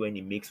Atleti when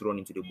he makes run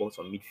into the box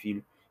on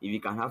midfield. If he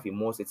can have a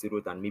more certain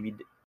role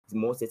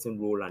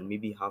and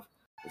maybe have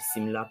a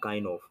similar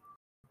kind of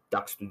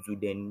tasks to do,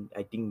 then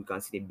I think we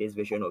can see the best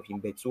version of him.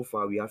 But so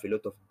far, we have a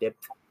lot of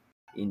depth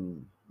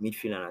in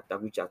midfield and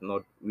attack, which are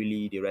not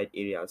really the right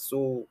area.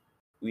 So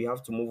we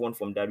have to move on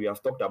from that. We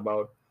have talked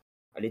about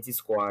Atleti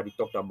squad, we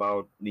talked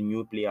about the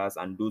new players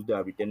and those that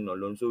are returning on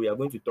loan. So we are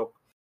going to talk.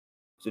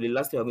 So the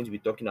last thing we're going to be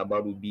talking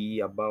about will be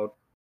about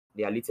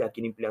the Atleti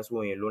Academy players who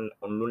were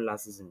on loan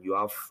last season. You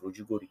have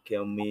Rodrigo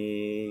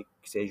Riquelme,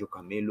 Sergio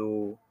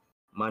Camelo,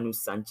 Manu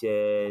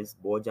Sanchez,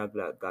 Borja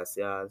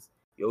Garcias.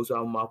 You also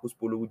have Marcos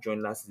Polo, who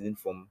joined last season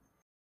from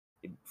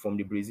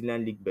the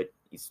Brazilian league, but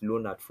his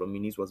loan at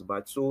Fluminense was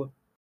bad. So,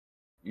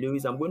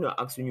 Lewis, I'm going to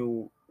ask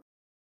you,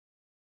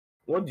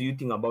 what do you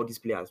think about these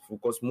players?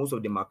 Because most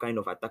of them are kind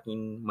of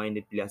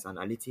attacking-minded players, and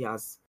Atleti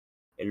has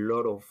a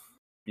lot of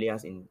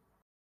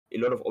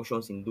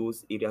options in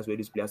those areas where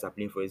these players are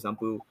playing. For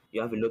example,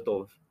 you have a lot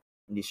of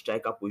in the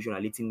striker position.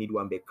 Atleti need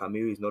one, but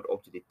Camero is not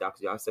up to the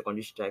task. You have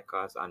secondary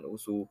strikers and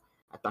also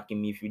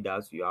attacking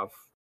midfielders. You have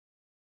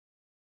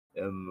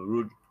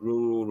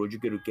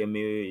Rodrigo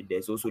Riquelme.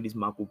 There's also this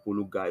Marco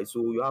Polo guy.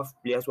 So you have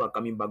players who are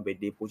coming back, but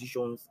the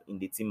positions in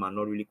the team are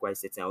not really quite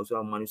certain. I also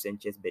have Manu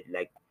Sanchez, but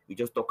like we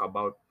just talked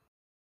about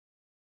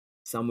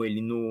Samuel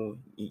Lino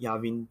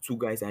having two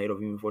guys ahead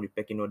of him for the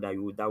pecking order,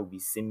 that would be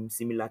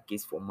similar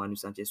case for Manu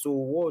Sanchez. So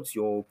what's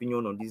your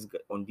opinion on these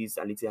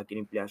Atleti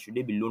Academy players? Should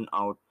they be loaned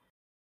out?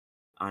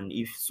 And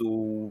if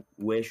so,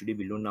 where should they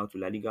be loaned out, to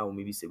La Liga or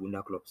maybe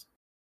Segunda clubs?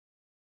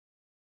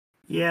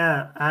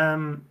 Yeah,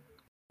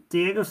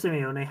 Diego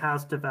Simeone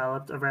has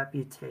developed a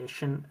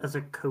reputation as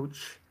a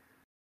coach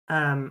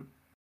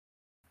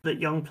that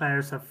young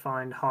players have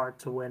found hard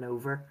to win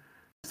over,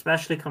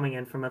 especially coming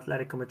in from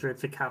Atletico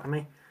Madrid's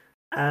academy.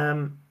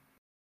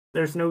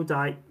 There's no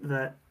doubt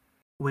that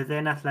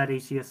within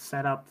Atleti's youth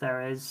setup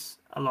there is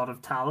a lot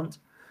of talent.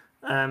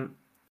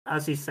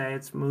 As you say,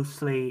 it's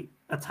mostly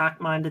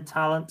attack-minded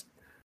talent.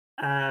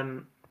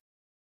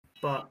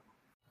 But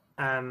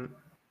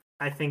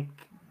I think,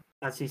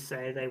 as you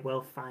say, they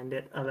will find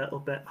it a little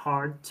bit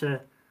hard to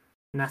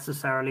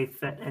necessarily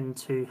fit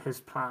into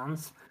his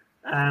plans.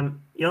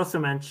 You also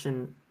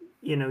mentioned,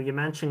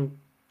 Camelo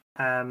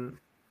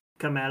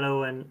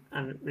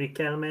and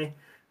Riquelme,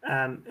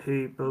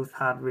 who both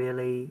had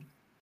really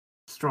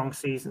strong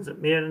seasons at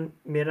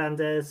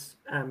Mirandés,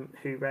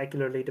 who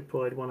regularly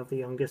deployed one of the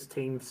youngest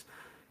teams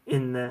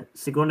in the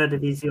Segunda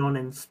División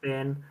in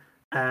Spain.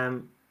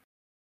 And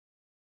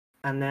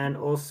then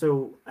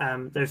also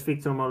there's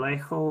Victor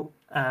Molejo,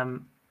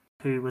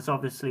 who was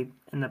obviously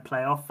in the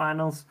playoff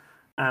finals.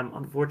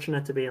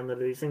 Unfortunate to be on the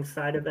losing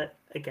side of it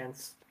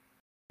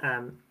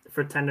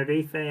for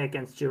Tenerife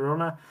against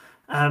Girona.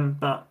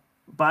 But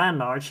by and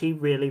large, he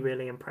really,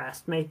 really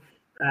impressed me.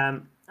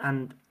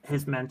 And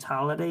his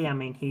mentality, I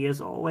mean, he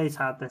has always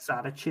had this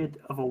attitude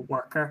of a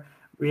worker,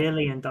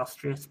 really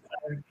industrious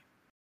player,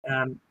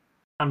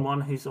 and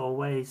one who's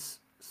always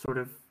sort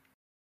of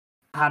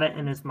had it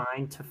in his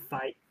mind to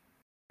fight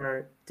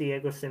for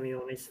Diego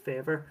Simeone's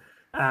favour.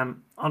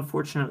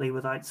 Unfortunately,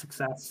 without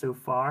success so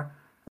far.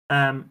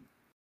 And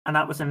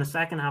that was in the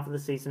second half of the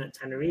season at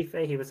Tenerife.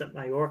 He was at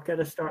Mallorca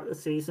to start the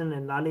season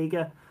in La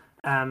Liga.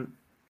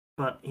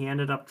 But he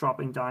ended up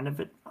dropping down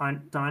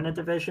a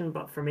division.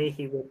 But for me,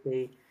 he would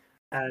be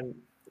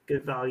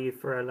good value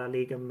for a La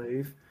Liga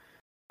move.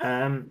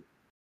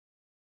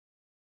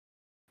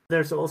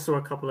 There's also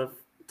a couple of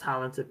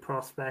talented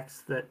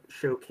prospects that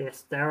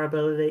showcase their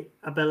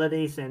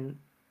abilities in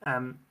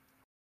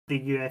the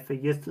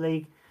UEFA Youth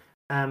League.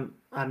 I'm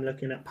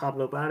looking at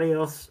Pablo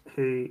Barrios,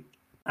 who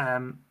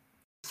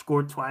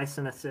scored twice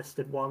and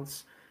assisted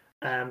once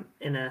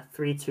in a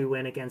 3-2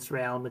 win against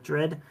Real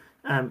Madrid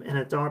in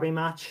a derby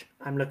match.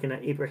 I'm looking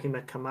at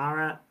Ibrahima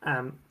Kamara,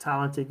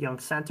 talented young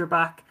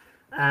centre-back,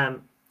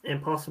 in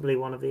possibly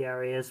one of the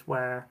areas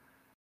where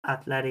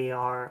Atleti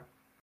are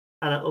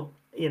a little,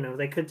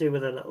 they could do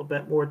with a little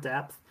bit more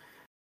depth.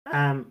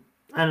 And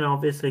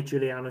obviously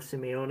Giuliano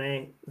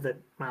Simeone, the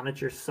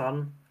manager's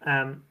son,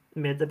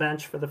 made the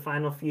bench for the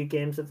final few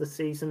games of the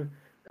season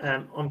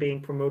on being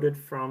promoted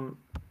from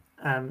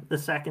the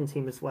second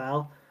team as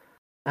well.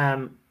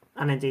 And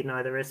indeed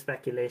now there is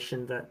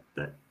speculation that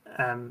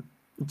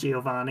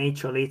Giovanni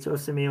Cholito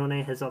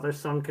Simeone, his other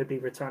son, could be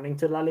returning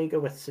to La Liga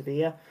with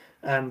Sevilla,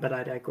 but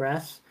I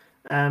digress.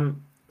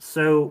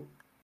 So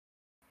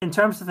in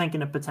terms of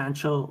thinking of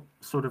potential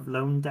sort of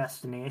loan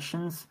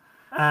destinations,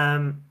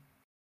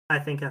 I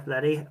think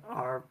Atleti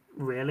are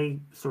really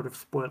sort of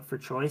spoilt for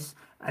choice.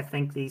 I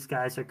think these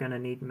guys are going to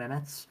need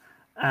minutes.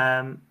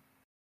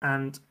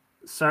 And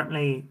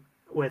certainly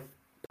with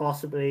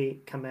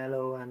possibly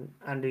Camelo and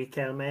Andy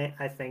Kelme,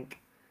 I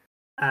think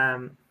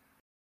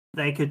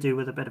they could do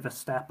with a bit of a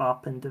step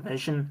up in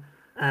division,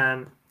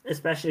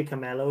 especially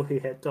Camelo, who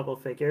hit double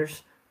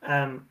figures.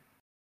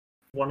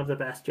 One of the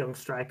best young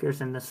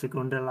strikers in the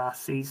Segunda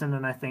last season,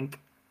 and I think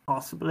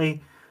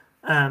possibly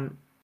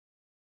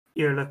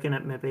you're looking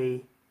at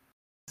maybe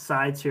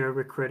sides who are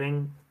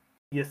recruiting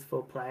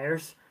youthful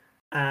players.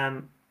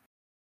 I'm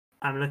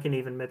looking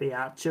even maybe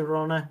at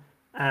Girona,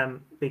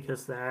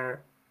 because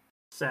they're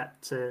set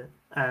to,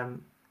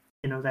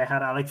 they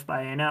had Alex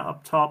Baena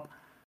up top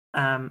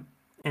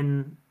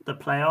in the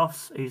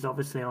playoffs. He's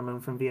obviously on loan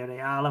from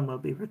Villarreal and will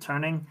be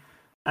returning.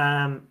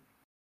 And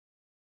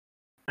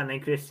then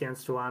Christian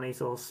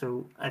Stuani's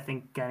also, I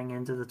think, getting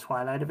into the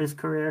twilight of his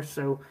career.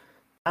 So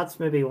that's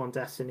maybe one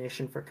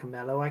destination for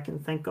Camelo I can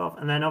think of.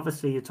 And then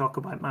obviously you talk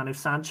about Manu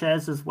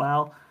Sanchez as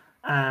well.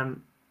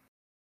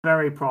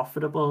 Very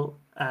profitable,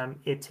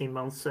 18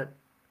 months at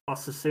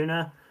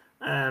Osasuna.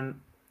 A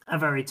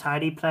very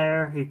tidy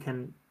player who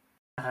can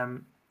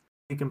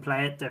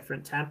play at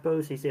different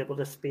tempos. He's able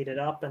to speed it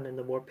up, and in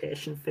the more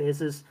patient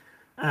phases,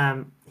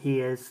 he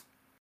is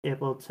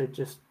able to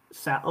just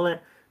settle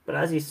it. But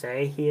as you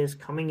say, he is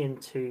coming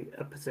into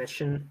a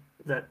position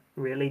that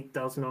really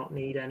does not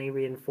need any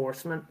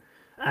reinforcement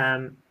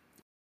in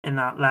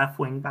that left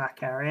wing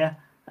back area,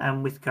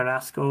 with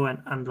Carrasco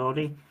and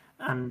Lodi,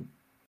 and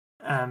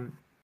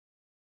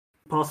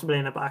possibly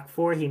in a back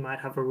four he might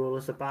have a role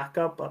as a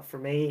backup. But for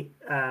me,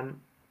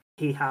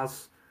 he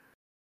has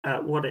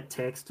what it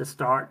takes to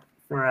start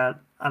for a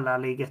La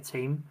Liga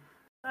team,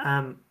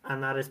 and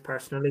that is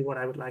personally what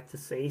I would like to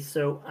see.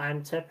 So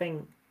I'm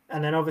tipping.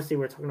 And then obviously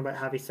we're talking about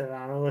Javi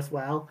Serrano as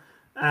well,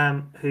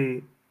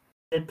 who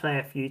did play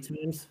a few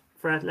times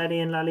for Atleti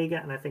in La Liga,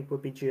 and I think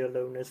would be due a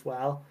loan as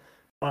well.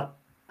 But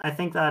I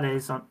think that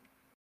is an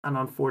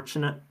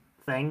unfortunate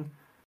thing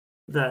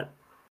that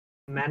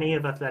many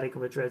of Atletico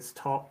Madrid's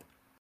top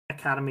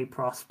academy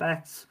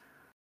prospects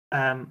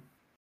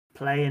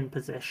play in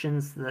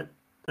positions that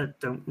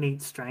don't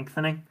need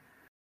strengthening.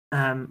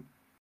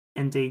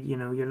 Indeed,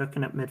 you're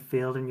looking at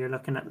midfield and you're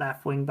looking at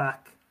left wing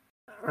back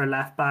or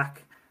left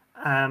back.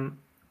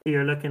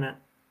 You're looking at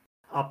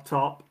up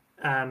top.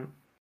 I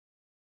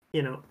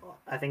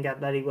think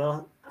Atleti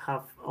will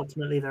have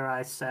ultimately their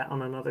eyes set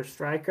on another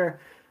striker.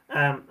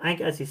 I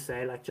think, as you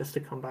say, like, just to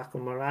come back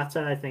on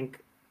Morata, I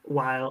think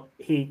while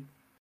he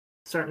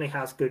certainly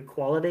has good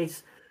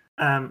qualities,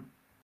 I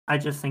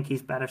just think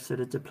he's better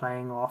suited to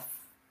playing off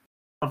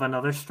of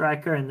another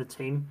striker in the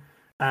team.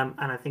 And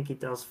I think he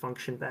does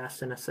function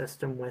best in a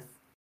system with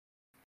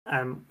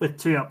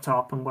two up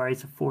top, and where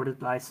he's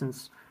afforded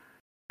license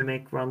to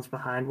make runs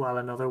behind while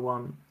another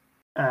one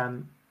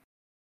can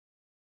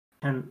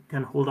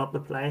hold up the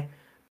play.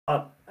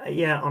 But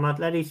on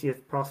Atleti's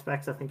youth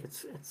prospects, I think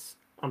it's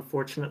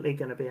unfortunately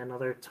going to be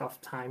another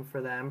tough time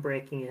for them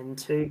breaking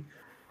into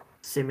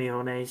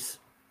Simeone's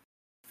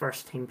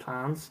first team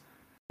plans.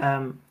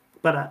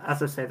 But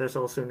as I say, there's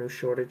also no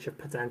shortage of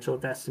potential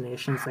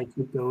destinations they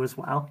could go as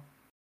well.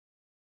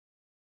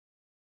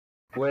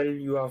 Well,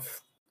 you have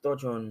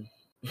touched on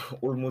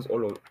almost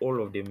all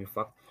of them, in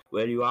fact.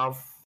 Well, you have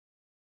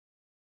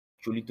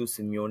Cholito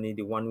Simeone,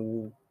 the one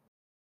who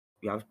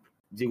you have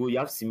Diego, you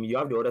have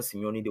the other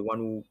Simeone, the one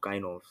who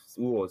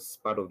was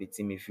part of the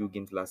team a few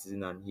games last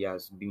season, and he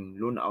has been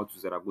loaned out to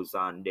Zaragoza.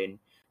 And then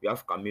you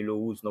have Camilo,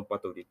 who is not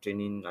part of the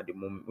training at the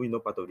moment, who is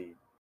not part of the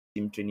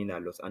team training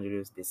at Los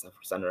Angeles de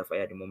San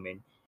Rafael at the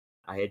moment,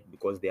 ahead,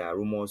 because there are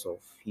rumors of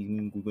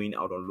him going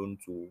out on loan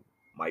to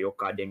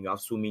Mallorca. Then you have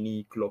so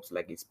many clubs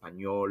like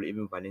Espanyol,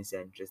 even Valencia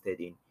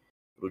interested in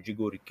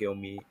Rodrigo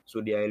Riquelme.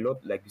 So there are a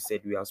lot, like you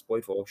said, we are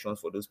spoiled for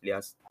options for those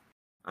players,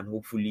 and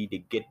hopefully they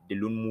get the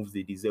loan moves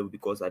they deserve,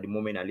 because at the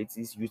moment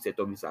Atleti's youth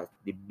setup is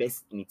the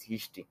best in its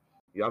history.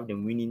 You have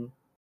them winning,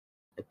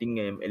 I think,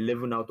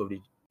 11 out of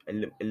the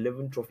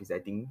 11 trophies, I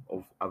think,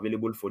 of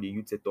available for the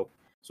youth setup.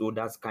 So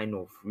that's kind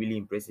of really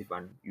impressive,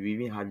 and you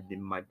even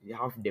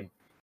have them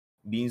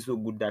being so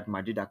good that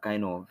Madrid are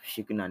kind of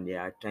shaking, and they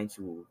are trying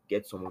to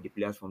get some of the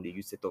players from the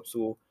youth setup.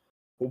 So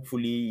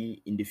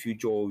hopefully in the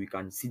future we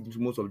can see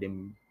most of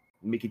them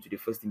make it to the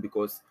first team,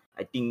 because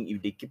I think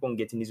if they keep on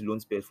getting these loan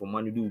spells, for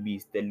Manu will be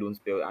his third loan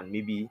spell, and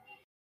maybe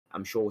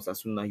I'm sure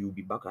Osasuna, he will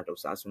be back at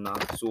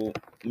Osasuna. So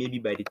maybe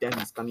by the time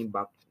he's coming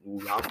back,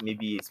 we'll have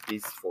maybe a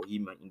space for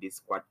him in the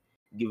squad,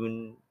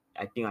 given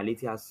I think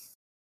Atleti has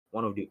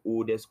one of the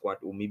oldest squad,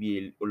 or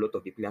maybe a lot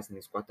of the players in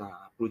the squad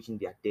are approaching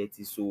their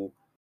 30s. So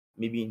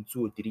maybe in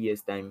 2 or 3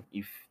 years' time,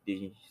 if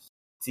the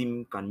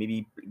team can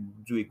maybe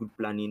do a good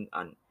planning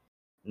and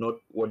not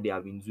what they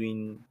have been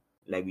doing,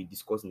 like we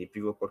discussed in the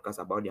previous podcast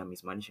about their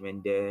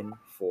mismanagement, then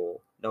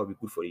that would be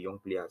good for the young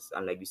players.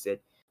 And like you said,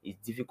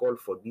 it's difficult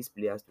for these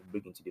players to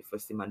break into the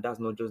first team, and that's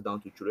not just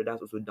down to Chule,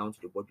 that's also down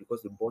to the board,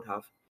 because the board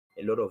have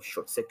a lot of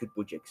short circuit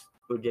projects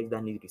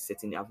that need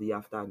resetting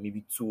after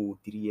maybe 2 or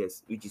 3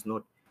 years, which is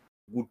not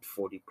good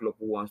for the club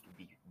who wants to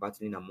be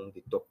battling among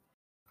the top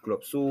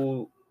clubs.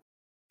 So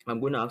I'm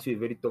going to ask you a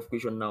very tough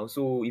question now.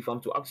 So, if I'm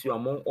to ask you,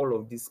 among all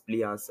of these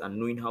players and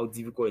knowing how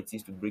difficult it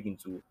is to break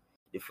into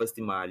the first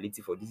team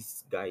reality for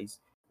these guys,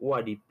 who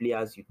are the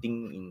players you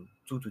think in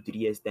 2 to 3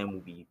 years' time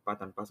will be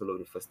part and parcel of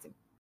the first team?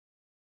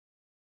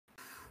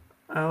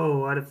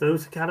 Oh, out of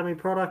those academy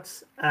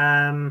products,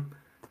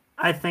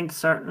 I think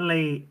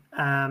certainly,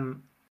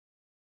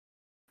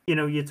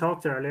 you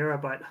talked earlier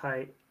about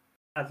how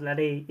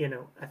Atleti,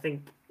 I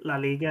think La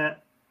Liga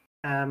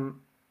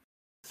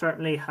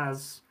certainly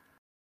has,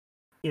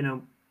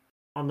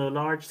 on the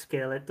large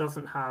scale, it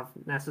doesn't have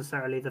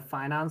necessarily the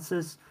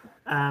finances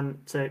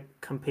to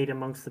compete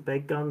amongst the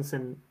big guns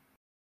in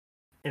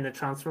the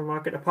transfer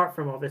market. Apart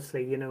from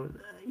obviously,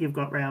 you've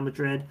got Real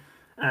Madrid,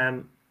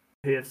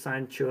 who have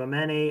signed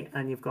Tchouaméni,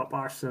 and you've got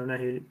Barcelona,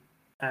 who,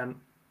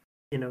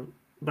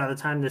 by the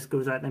time this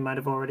goes out, they might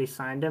have already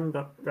signed him,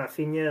 but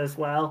Rafinha as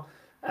well.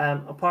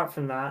 Apart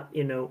from that,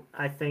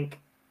 I think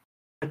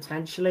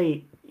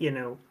potentially,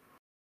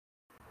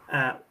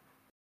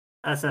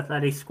 as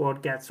Athletic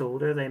squad gets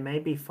older, they may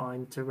be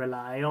found to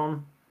rely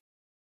on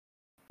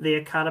the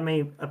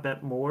academy a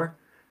bit more,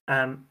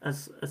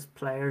 as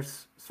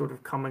players sort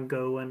of come and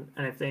go, and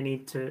if they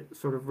need to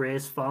sort of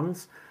raise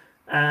funds.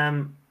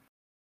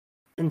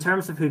 In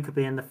terms of who could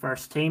be in the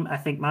first team, I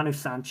think Manu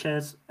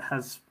Sanchez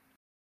has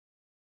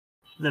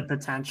the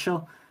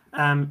potential.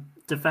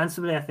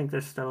 Defensively, I think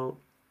there's still,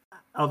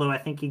 although I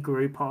think he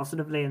grew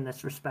positively in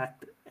this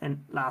respect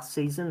in last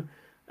season,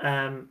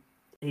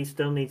 he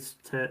still needs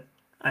to,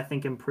 I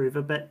think, improve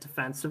a bit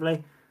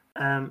defensively.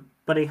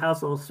 But he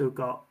has also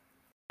got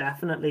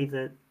definitely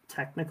the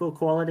technical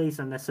qualities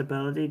and this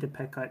ability to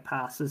pick out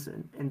passes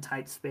in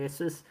tight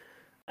spaces,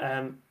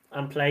 and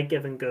play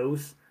give and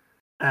goes,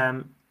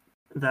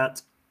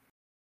 that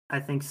I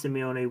think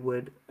Simeone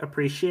would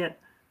appreciate.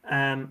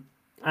 And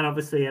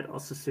obviously at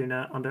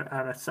Osasuna under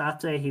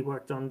Arrasate, he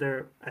worked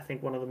under, I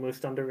think, one of the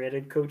most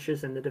underrated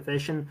coaches in the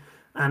division,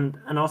 and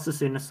an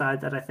Osasuna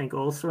side that I think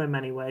also in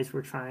many ways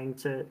were trying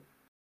to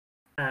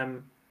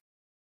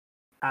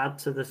add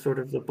to the sort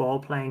of the ball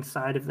playing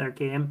side of their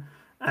game.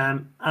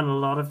 And a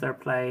lot of their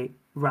play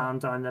ran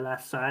down the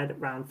left side,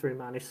 ran through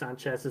Manu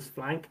Sanchez's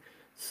flank.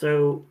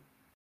 So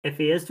if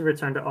he is to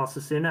return to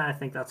Osasuna, I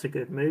think that's a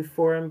good move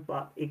for him.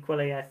 But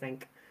equally, I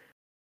think,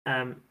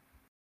 I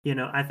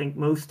think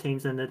most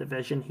teams in the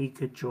division he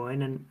could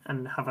join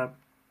and have a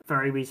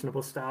very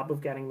reasonable stab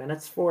of getting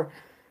minutes for.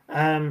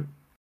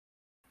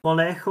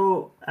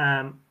 Molejo,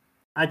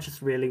 I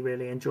just really,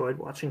 really enjoyed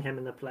watching him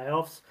in the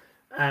playoffs.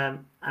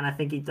 And I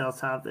think he does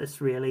have this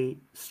really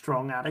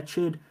strong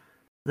attitude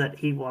that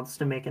he wants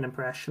to make an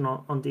impression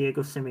on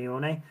Diego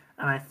Simeone.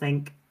 And I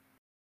think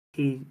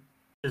he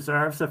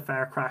deserves a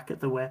fair crack at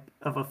the whip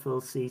of a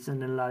full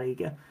season in La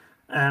Liga.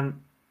 And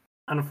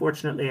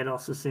unfortunately at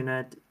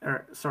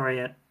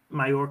at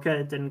Mallorca,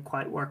 it didn't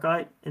quite work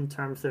out in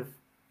terms of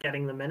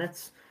getting the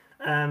minutes.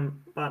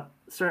 But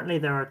certainly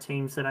there are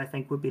teams that I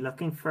think would be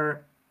looking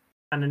for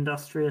an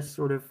industrious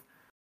sort of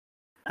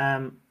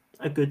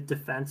a good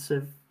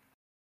defensive,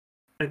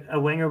 a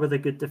winger with a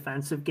good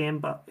defensive game,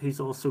 but who's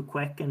also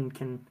quick and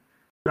can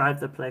drive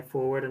the play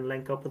forward and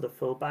link up with the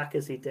fullback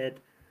as he did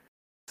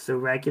so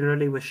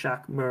regularly with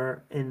Jacques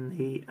Moore in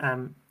the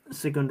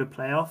Segunda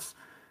playoffs.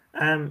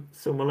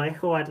 So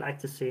Molejo I'd like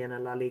to see in a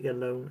La Liga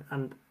loan,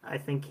 and I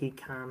think he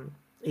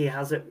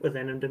has it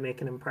within him to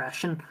make an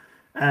impression.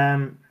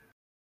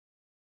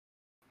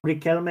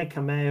 Riquelme,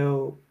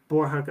 Cameo,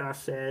 Borja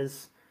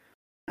Garces,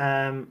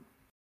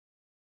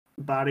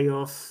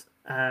 Barrios,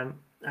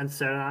 and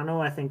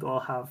Serrano, I think all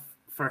have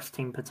first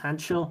team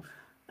potential.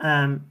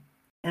 In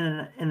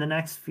the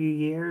next few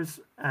years,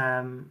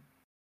 I'm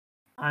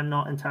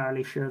not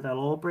entirely sure they'll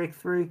all break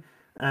through.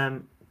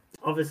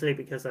 Obviously,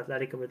 because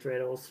Atletico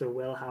Madrid also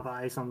will have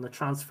eyes on the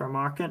transfer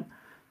market.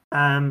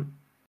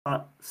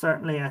 But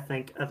certainly, I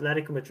think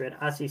Atletico Madrid,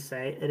 as you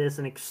say, it is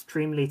an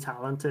extremely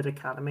talented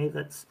academy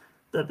that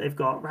they've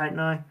got right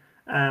now.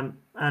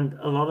 And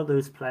a lot of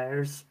those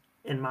players,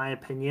 in my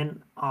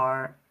opinion,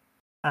 are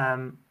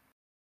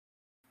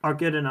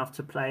good enough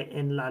to play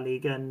in La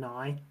Liga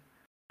now.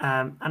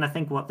 And I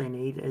think what they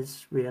need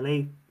is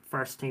really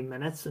first team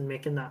minutes and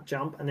making that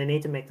jump, and they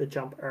need to make the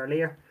jump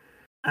earlier,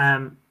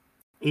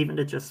 even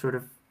to just sort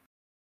of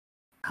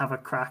have a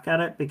crack at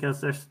it, because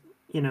there's,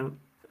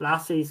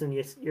 last season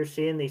you're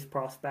seeing these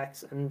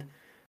prospects, and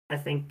I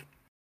think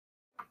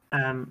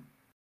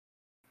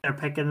they're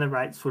picking the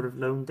right sort of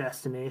loan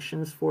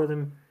destinations for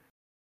them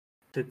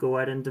to go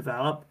out and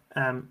develop.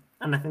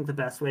 And I think the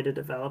best way to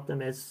develop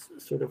them is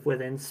sort of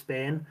within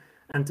Spain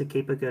and to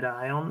keep a good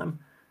eye on them.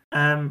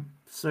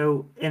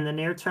 So in the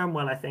near term,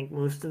 I think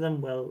most of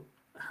them will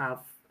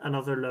have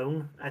another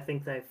loan. I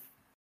think they've,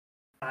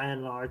 by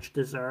and large,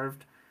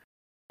 deserved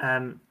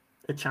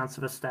a chance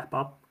of a step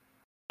up.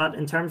 But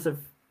in terms of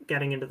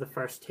getting into the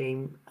first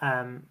team,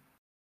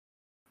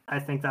 I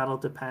think that'll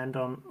depend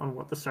on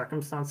what the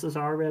circumstances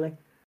are, really.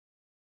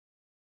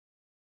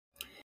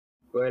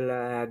 Well,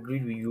 I agree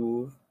with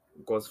you,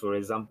 because, for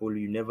example,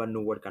 you never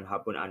know what can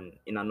happen. And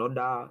in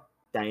another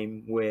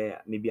time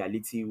where maybe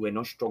Aliti were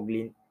not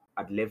struggling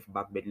at left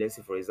back, but let's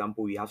say, for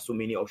example, we have so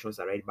many options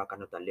at right back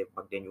and not at left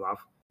back, then you have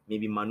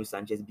maybe Manu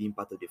Sanchez being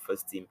part of the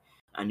first team.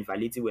 And if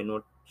Aleti were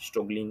not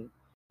struggling,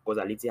 because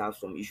Aleti have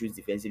some issues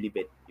defensively,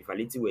 but if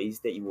Aleti were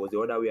instead, it was the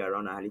other way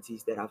around, and Aleti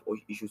instead have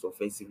issues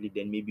offensively,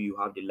 then maybe you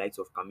have the likes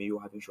of Cameo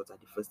having shots at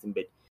the first team,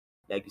 but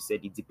like you said,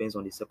 it depends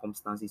on the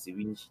circumstances in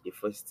which the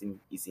first team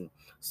is in.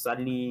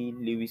 Sadly,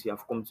 Lewis, we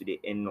have come to the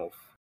end of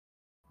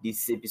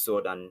this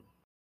episode, and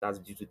that's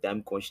due to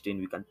time constraint.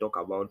 We can talk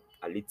about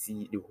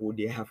Aleti the whole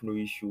day, have no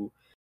issue.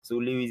 So,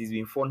 Lewis, it's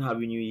been fun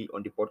having you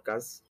on the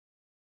podcast.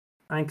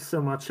 Thanks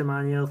so much,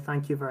 Emmanuel.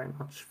 Thank you very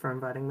much for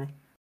inviting me.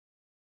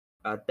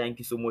 Thank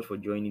you so much for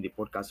joining the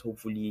podcast.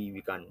 Hopefully,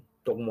 we can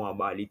talk more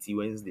about Aleti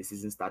when the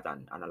season starts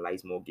and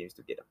analyze more games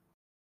together.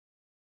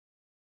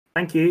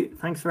 Thank you.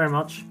 Thanks very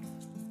much.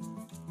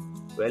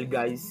 Well,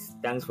 guys,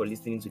 thanks for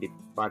listening to the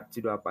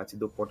Partido a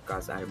Partido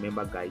podcast. And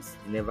remember, guys,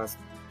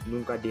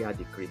 nunca deja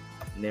de creer.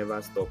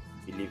 Never stop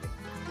believing.